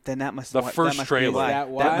did. Then that must The that first must trailer. Be why. Is that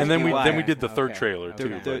why? must And then be we why. then we did the third Okay. trailer Okay.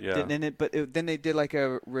 too. But yeah. Then they did like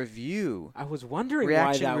a review. I was wondering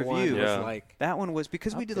Reaction why that one review. was Yeah. like. That one was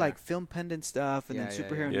because we Up did there. like film pendant stuff and Yeah, then yeah,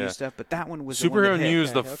 superhero yeah. news Yeah. stuff, but that one was the one Superhero that hit.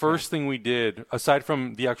 News, the Okay. first thing we did, aside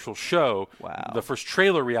from the actual show, Wow. the first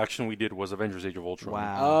trailer reaction we did was Avengers Age of Ultron.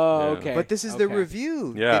 Wow. Oh, Yeah. okay. But this is the Okay.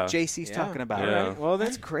 review Yeah. that JC's Yeah. talking about. Yeah. All right. Well,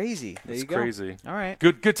 That's then. crazy. There It's you go. crazy. All right.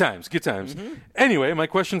 Good times. Anyway, my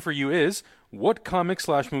question for you is, what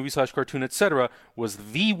comic/movie/cartoon, etc.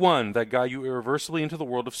 was the one that got you irreversibly into the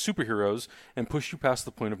world of superheroes and pushed you past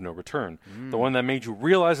the point of no return? The one that made you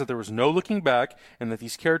realize that there was no looking back and that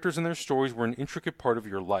these characters and their stories were an intricate part of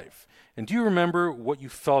your life. And do you remember what you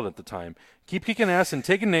felt at the time? Keep kicking ass and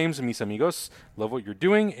taking names, mis amigos. Love what you're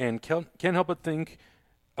doing and can't help but think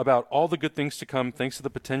about all the good things to come thanks to the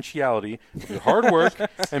potentiality of your hard work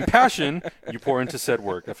and passion you pour into said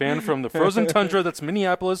work. A fan from the frozen tundra that's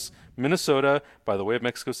Minneapolis, Minnesota, by the way of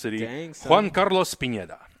Mexico City, Dang, son. Juan Carlos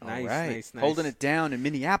Pineda. Nice, Nice. nice. Holding it down in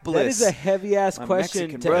Minneapolis. That is a heavy-ass My question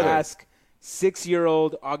Mexican to brother. ask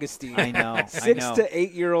 6-year-old Augustine. I know. 6 to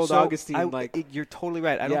 8-year-old So, Augustine. you're totally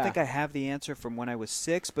right. I don't Yeah. think I have the answer from when I was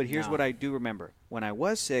 6, but here's No. what I do remember. When I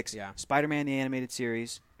was 6, Yeah. Spider-Man the Animated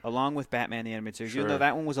Series, along with Batman the Animated Series, even Sure. though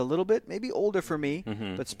that one was a little bit maybe older for me,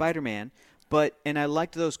 but Spider-Man. And I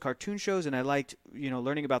liked those cartoon shows, and I liked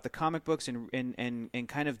learning about the comic books and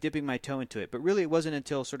kind of dipping my toe into it. But really, it wasn't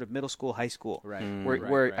until sort of middle school, high school, Right.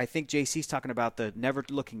 where I think JC's talking about the never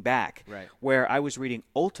looking back, Right. where I was reading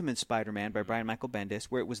Ultimate Spider-Man by Brian Michael Bendis,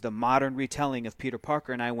 where it was the modern retelling of Peter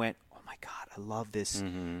Parker, and I went, oh my God, I love this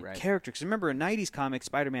Right. character. Because remember, in '90s comics,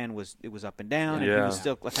 Spider-Man was up and down, and he Yeah. was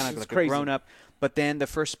still kind of like crazy. a grown up. But then the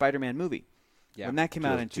first Spider-Man movie. Yeah. When that came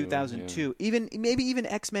out in Just 2002, maybe even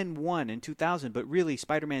X-Men 1 in 2000, but really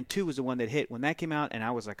Spider-Man 2 was the one that hit. When that came out and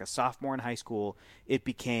I was like a sophomore in high school, it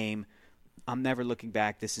became, I'm never looking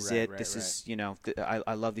back. This is it. This is,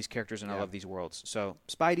 I love these characters and I love these worlds. So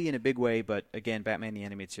Spidey in a big way, but again, Batman the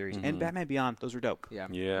Animated Series and Batman Beyond, those were dope. Yeah.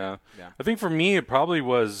 Yeah. Yeah. I think for me, it probably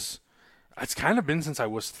was, it's kind of been since I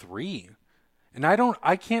was 3. And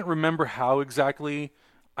I can't remember how exactly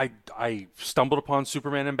I stumbled upon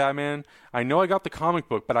Superman and Batman. I know I got the comic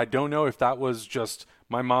book, but I don't know if that was just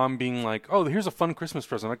my mom being like, oh, here's a fun Christmas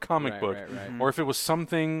present, a comic book. Right. Or if it was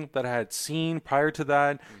something that I had seen prior to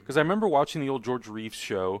that. Because I remember watching the old George Reeves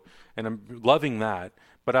show, and I'm loving that.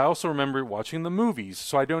 But I also remember watching the movies,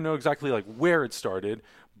 so I don't know exactly like where it started.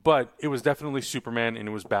 But it was definitely Superman, and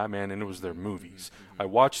it was Batman, and it was their movies. I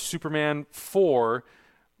watched Superman 4...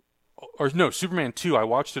 Or no, Superman 2, I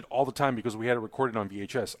watched it all the time because we had it recorded on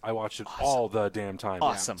VHS. I watched it all the damn time.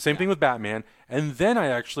 Awesome. Same thing with Batman. And then I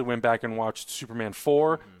actually went back and watched Superman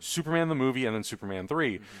 4, Superman the movie, and then Superman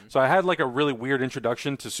 3. So I had like a really weird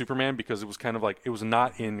introduction to Superman because it was kind of like, it was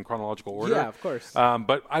not in chronological order. Yeah, of course.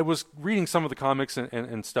 But I was reading some of the comics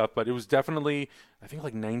and stuff, but it was definitely, I think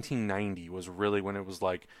like 1990 was really when it was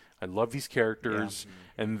like, I love these characters.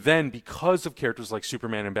 And then because of characters like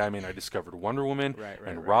Superman and Batman, I discovered Wonder Woman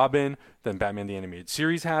and Robin. Then Batman the Animated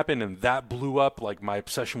Series happened, and that blew up like my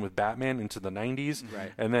obsession with Batman into the 90s.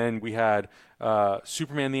 Right. And then we had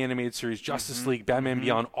Superman the Animated Series, Justice League, Batman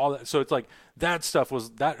Beyond, all that. So it's like that stuff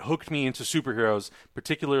that hooked me into superheroes,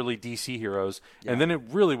 particularly DC heroes. And then it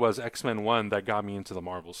really was X-Men 1 that got me into the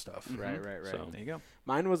Marvel stuff. Right. So. There you go.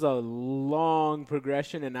 Mine was a long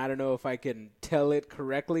progression, and I don't know if I can tell it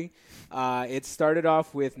correctly. It started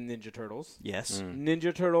off with Ninja Turtles. Yes.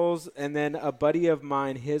 Ninja Turtles, and then a buddy of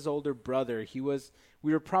mine, his older brother,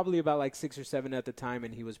 we were probably about like 6 or 7 at the time,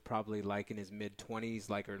 and he was probably like in his mid-20s,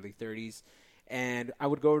 like early 30s. And I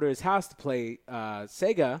would go over to his house to play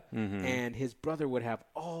Sega, and his brother would have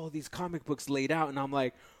all these comic books laid out, and I'm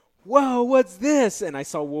like, whoa, what's this? And I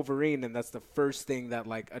saw Wolverine, and that's the first thing that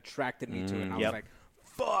like attracted me to it. And I was like,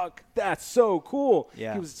 fuck, that's so cool.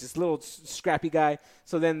 Yeah. He was just a little scrappy guy.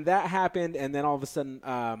 So then that happened, and then all of a sudden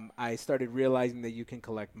I started realizing that you can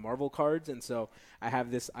collect Marvel cards. And so I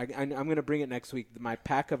have this, I'm going to bring it next week, my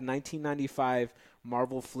pack of 1995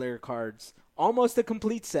 Marvel Flair cards, almost a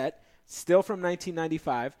complete set, still from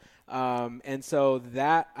 1995. And so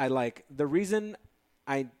that I like, the reason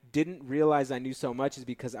I didn't realize I knew so much is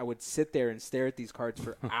because I would sit there and stare at these cards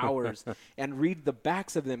for hours and read the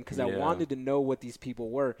backs of them because I wanted to know what these people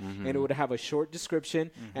were. And it would have a short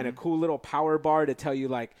description and a cool little power bar to tell you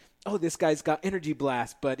like, oh, this guy's got energy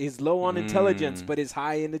blast, but is low on intelligence, but is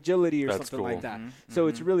high in agility or something like that. So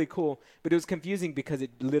it's really cool. But it was confusing because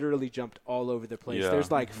it literally jumped all over the place. Yeah.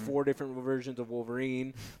 There's like 4 different versions of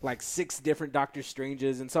Wolverine, like 6 different Doctor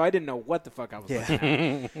Stranges. And so I didn't know what the fuck I was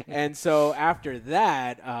looking at. And so after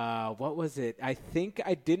that, what was it? I think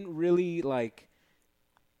I didn't really like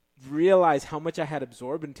realize how much I had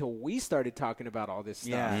absorbed until we started talking about all this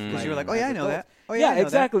stuff. Yeah, because you were like, oh, yeah, I know that. Oh, Yeah, I know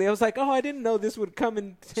exactly. I was like, oh, I didn't know this would come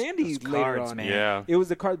in handy Those later cards, on. man. Yeah. It was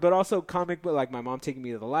the card, but also comic book, like my mom taking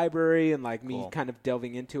me to the library and like me Cool. kind of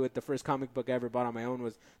delving into it. The first comic book I ever bought on my own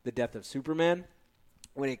was The Death of Superman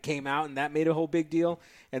when it came out, and that made a whole big deal.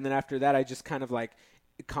 And then after that, I just kind of like,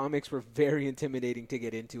 comics were very intimidating to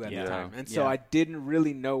get into at the time. And so Yeah. I didn't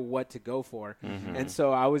really know what to go for. And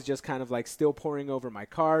so I was just kind of like still poring over my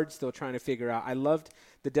cards, still trying to figure out. I loved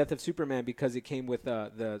The Death of Superman because it came with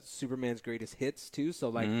the Superman's greatest hits too. So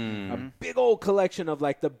like a big old collection of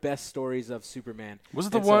like the best stories of Superman. Was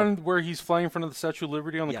it the one where he's flying in front of the Statue of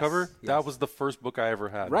Liberty on the cover? Yes. That was the first book I ever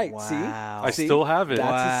had. Right. Wow. I still have it.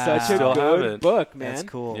 That's Wow. such a Still have good it. book, man. That's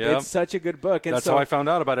cool. Yep. It's such a good book. And That's so how I found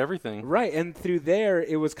out about everything. Right, and through there,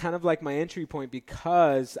 it was kind of like my entry point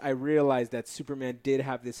because I realized that Superman did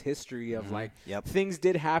have this history of like things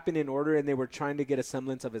did happen in order, and they were trying to get a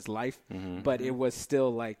semblance of his life, but it was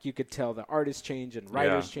still like you could tell the artists changed and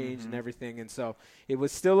writers changed and everything, and so it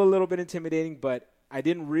was still a little bit intimidating, but I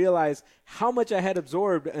didn't realize how much I had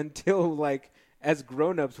absorbed until like as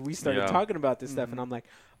grown-ups we started talking about this stuff, and I'm like,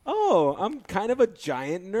 oh, I'm kind of a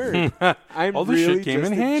giant nerd. I'm All this really shit came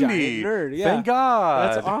just in a handy. giant nerd. Yeah. Thank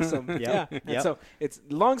God. That's awesome. Yeah. And so it's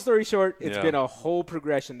long story short, it's been a whole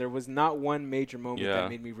progression. There was not one major moment that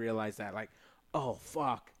made me realize that like, oh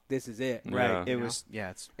fuck, this is it. Right. Yeah. It was.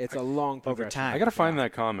 Yeah. It's a long progression. over time. I gotta find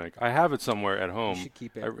that comic. I have it somewhere at home. You should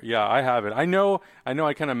keep it. I have it. I know. I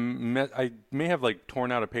kind of. I may have like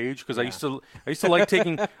torn out a page because I used to like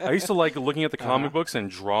taking. I used to like looking at the comic books and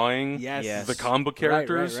drawing Yes. the comic book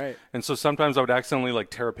characters. Right. And so sometimes I would accidentally like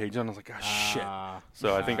tear a page and I was like, shit.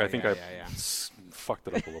 So I think I fucked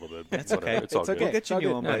it up a little bit. That's Whatever. okay. It's all It's good. okay. We'll get you a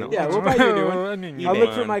new one, buddy. Yeah, we'll buy you a new one. I mean, I'll you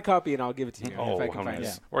look know. for my copy and I'll give it to you Oh, if I can how find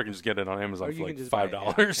nice. it. Or I can just get it on Amazon Or for you like can just buy it,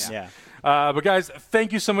 $5. Yeah. But guys,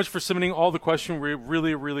 thank you so much for submitting all the questions. We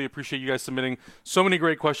really, really appreciate you guys submitting so many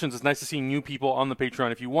great questions. It's nice to see new people on the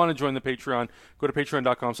Patreon. If you want to join the Patreon, go to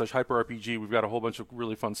patreon.com/hyperrpg. We've got a whole bunch of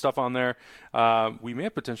really fun stuff on there. We may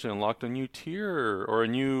have potentially unlocked a new tier or a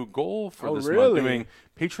new goal for this month, doing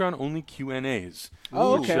Patreon only Q&As.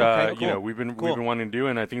 Oh, which, okay. Okay, you know, we've been wanting to do,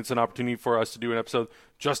 and I think it's an opportunity for us to do an episode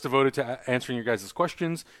just devoted to answering your guys'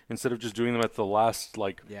 questions instead of just doing them at the last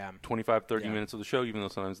 25, 30 minutes of the show, even though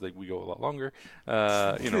sometimes we go a lot longer.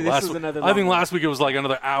 I think last week it was like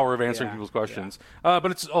another hour of answering people's questions.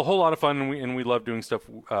 But it's a whole lot of fun, and we love doing stuff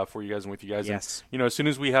for you guys and with you guys. Yes. And, as soon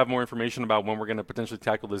as we have more information about when we're going to potentially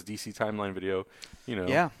tackle this DC timeline video,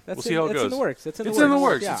 we'll see how it goes. It's in the works. It's in the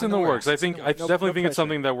works. It's in the works. I definitely think it's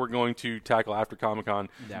something that we're going to tackle after Comic-Con,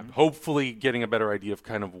 hopefully getting a better idea of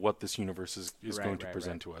kind of what this universe is going to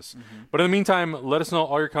present to us. But in the meantime, let us know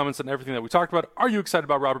all your comments on everything that we talked about. Are you excited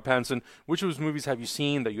about Robert Pattinson? Which of his movies have you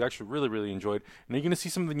seen that you actually really, really enjoyed? And are you going to see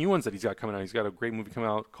some of the new ones that he's got coming out? He's got a great movie coming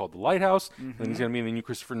out called The Lighthouse, and he's going to be in the new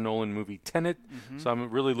Christopher Nolan movie Tenet. So I'm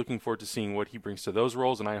really looking forward to seeing what he brings to those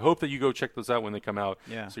roles, and I hope that you go check those out when they come out.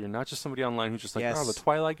 Yeah. So you're not just somebody online who's just like, oh, the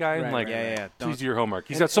Twilight guy? Please do your homework.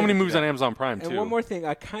 He's got so many movies on Amazon Prime, too. And one more thing,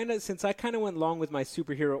 since I kind of went long with my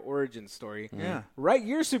superhero origin story, write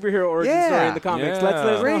your superhero origin story in the comments. Let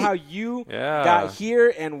us know how you got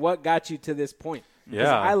here and what got you to this point.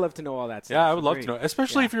 Yeah, I love to know all that stuff. Yeah, I would love to know,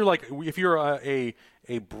 especially if you're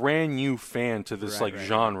a brand new fan to this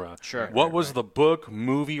genre. Sure. What was the book,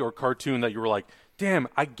 movie, or cartoon that you were like, damn,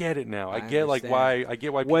 I get it now. I get why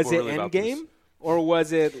people was are it really about this. Endgame or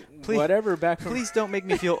was it whatever back from? Please don't make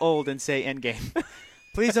me feel old and say Endgame.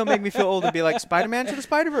 Please don't make me feel old and be like Spider-Man to the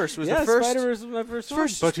Spider-Verse was the first. Spider-Verse was my first one.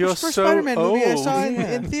 But you're first so Spider-Man movie I old. saw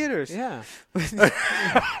in theaters. Yeah.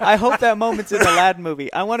 I hope that moment's in the Aladdin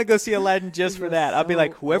movie. I want to go see Aladdin just for that. I'll be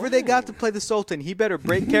like, whoever they got to play the Sultan, he better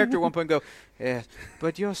break character at one point and go, yeah,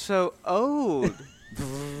 but you're so old.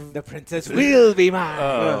 The princess will be mine.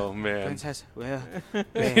 Oh, man. Princess, well, I'm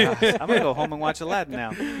going to go home and watch Aladdin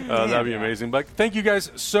now. That'd be amazing. But thank you guys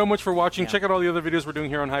so much for watching. Check out all the other videos we're doing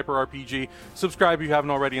here on Hyper RPG. Subscribe if you haven't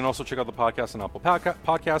already, and also check out the podcast on Apple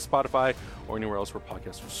Podcasts, Spotify, or anywhere else where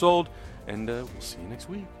podcasts are sold. And we'll see you next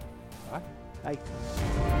week. Bye. Bye.